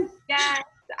so fun. Yes.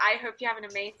 I hope you have an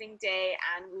amazing day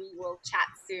and we will chat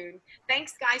soon.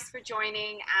 Thanks, guys, for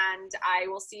joining, and I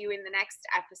will see you in the next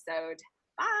episode.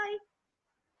 Bye.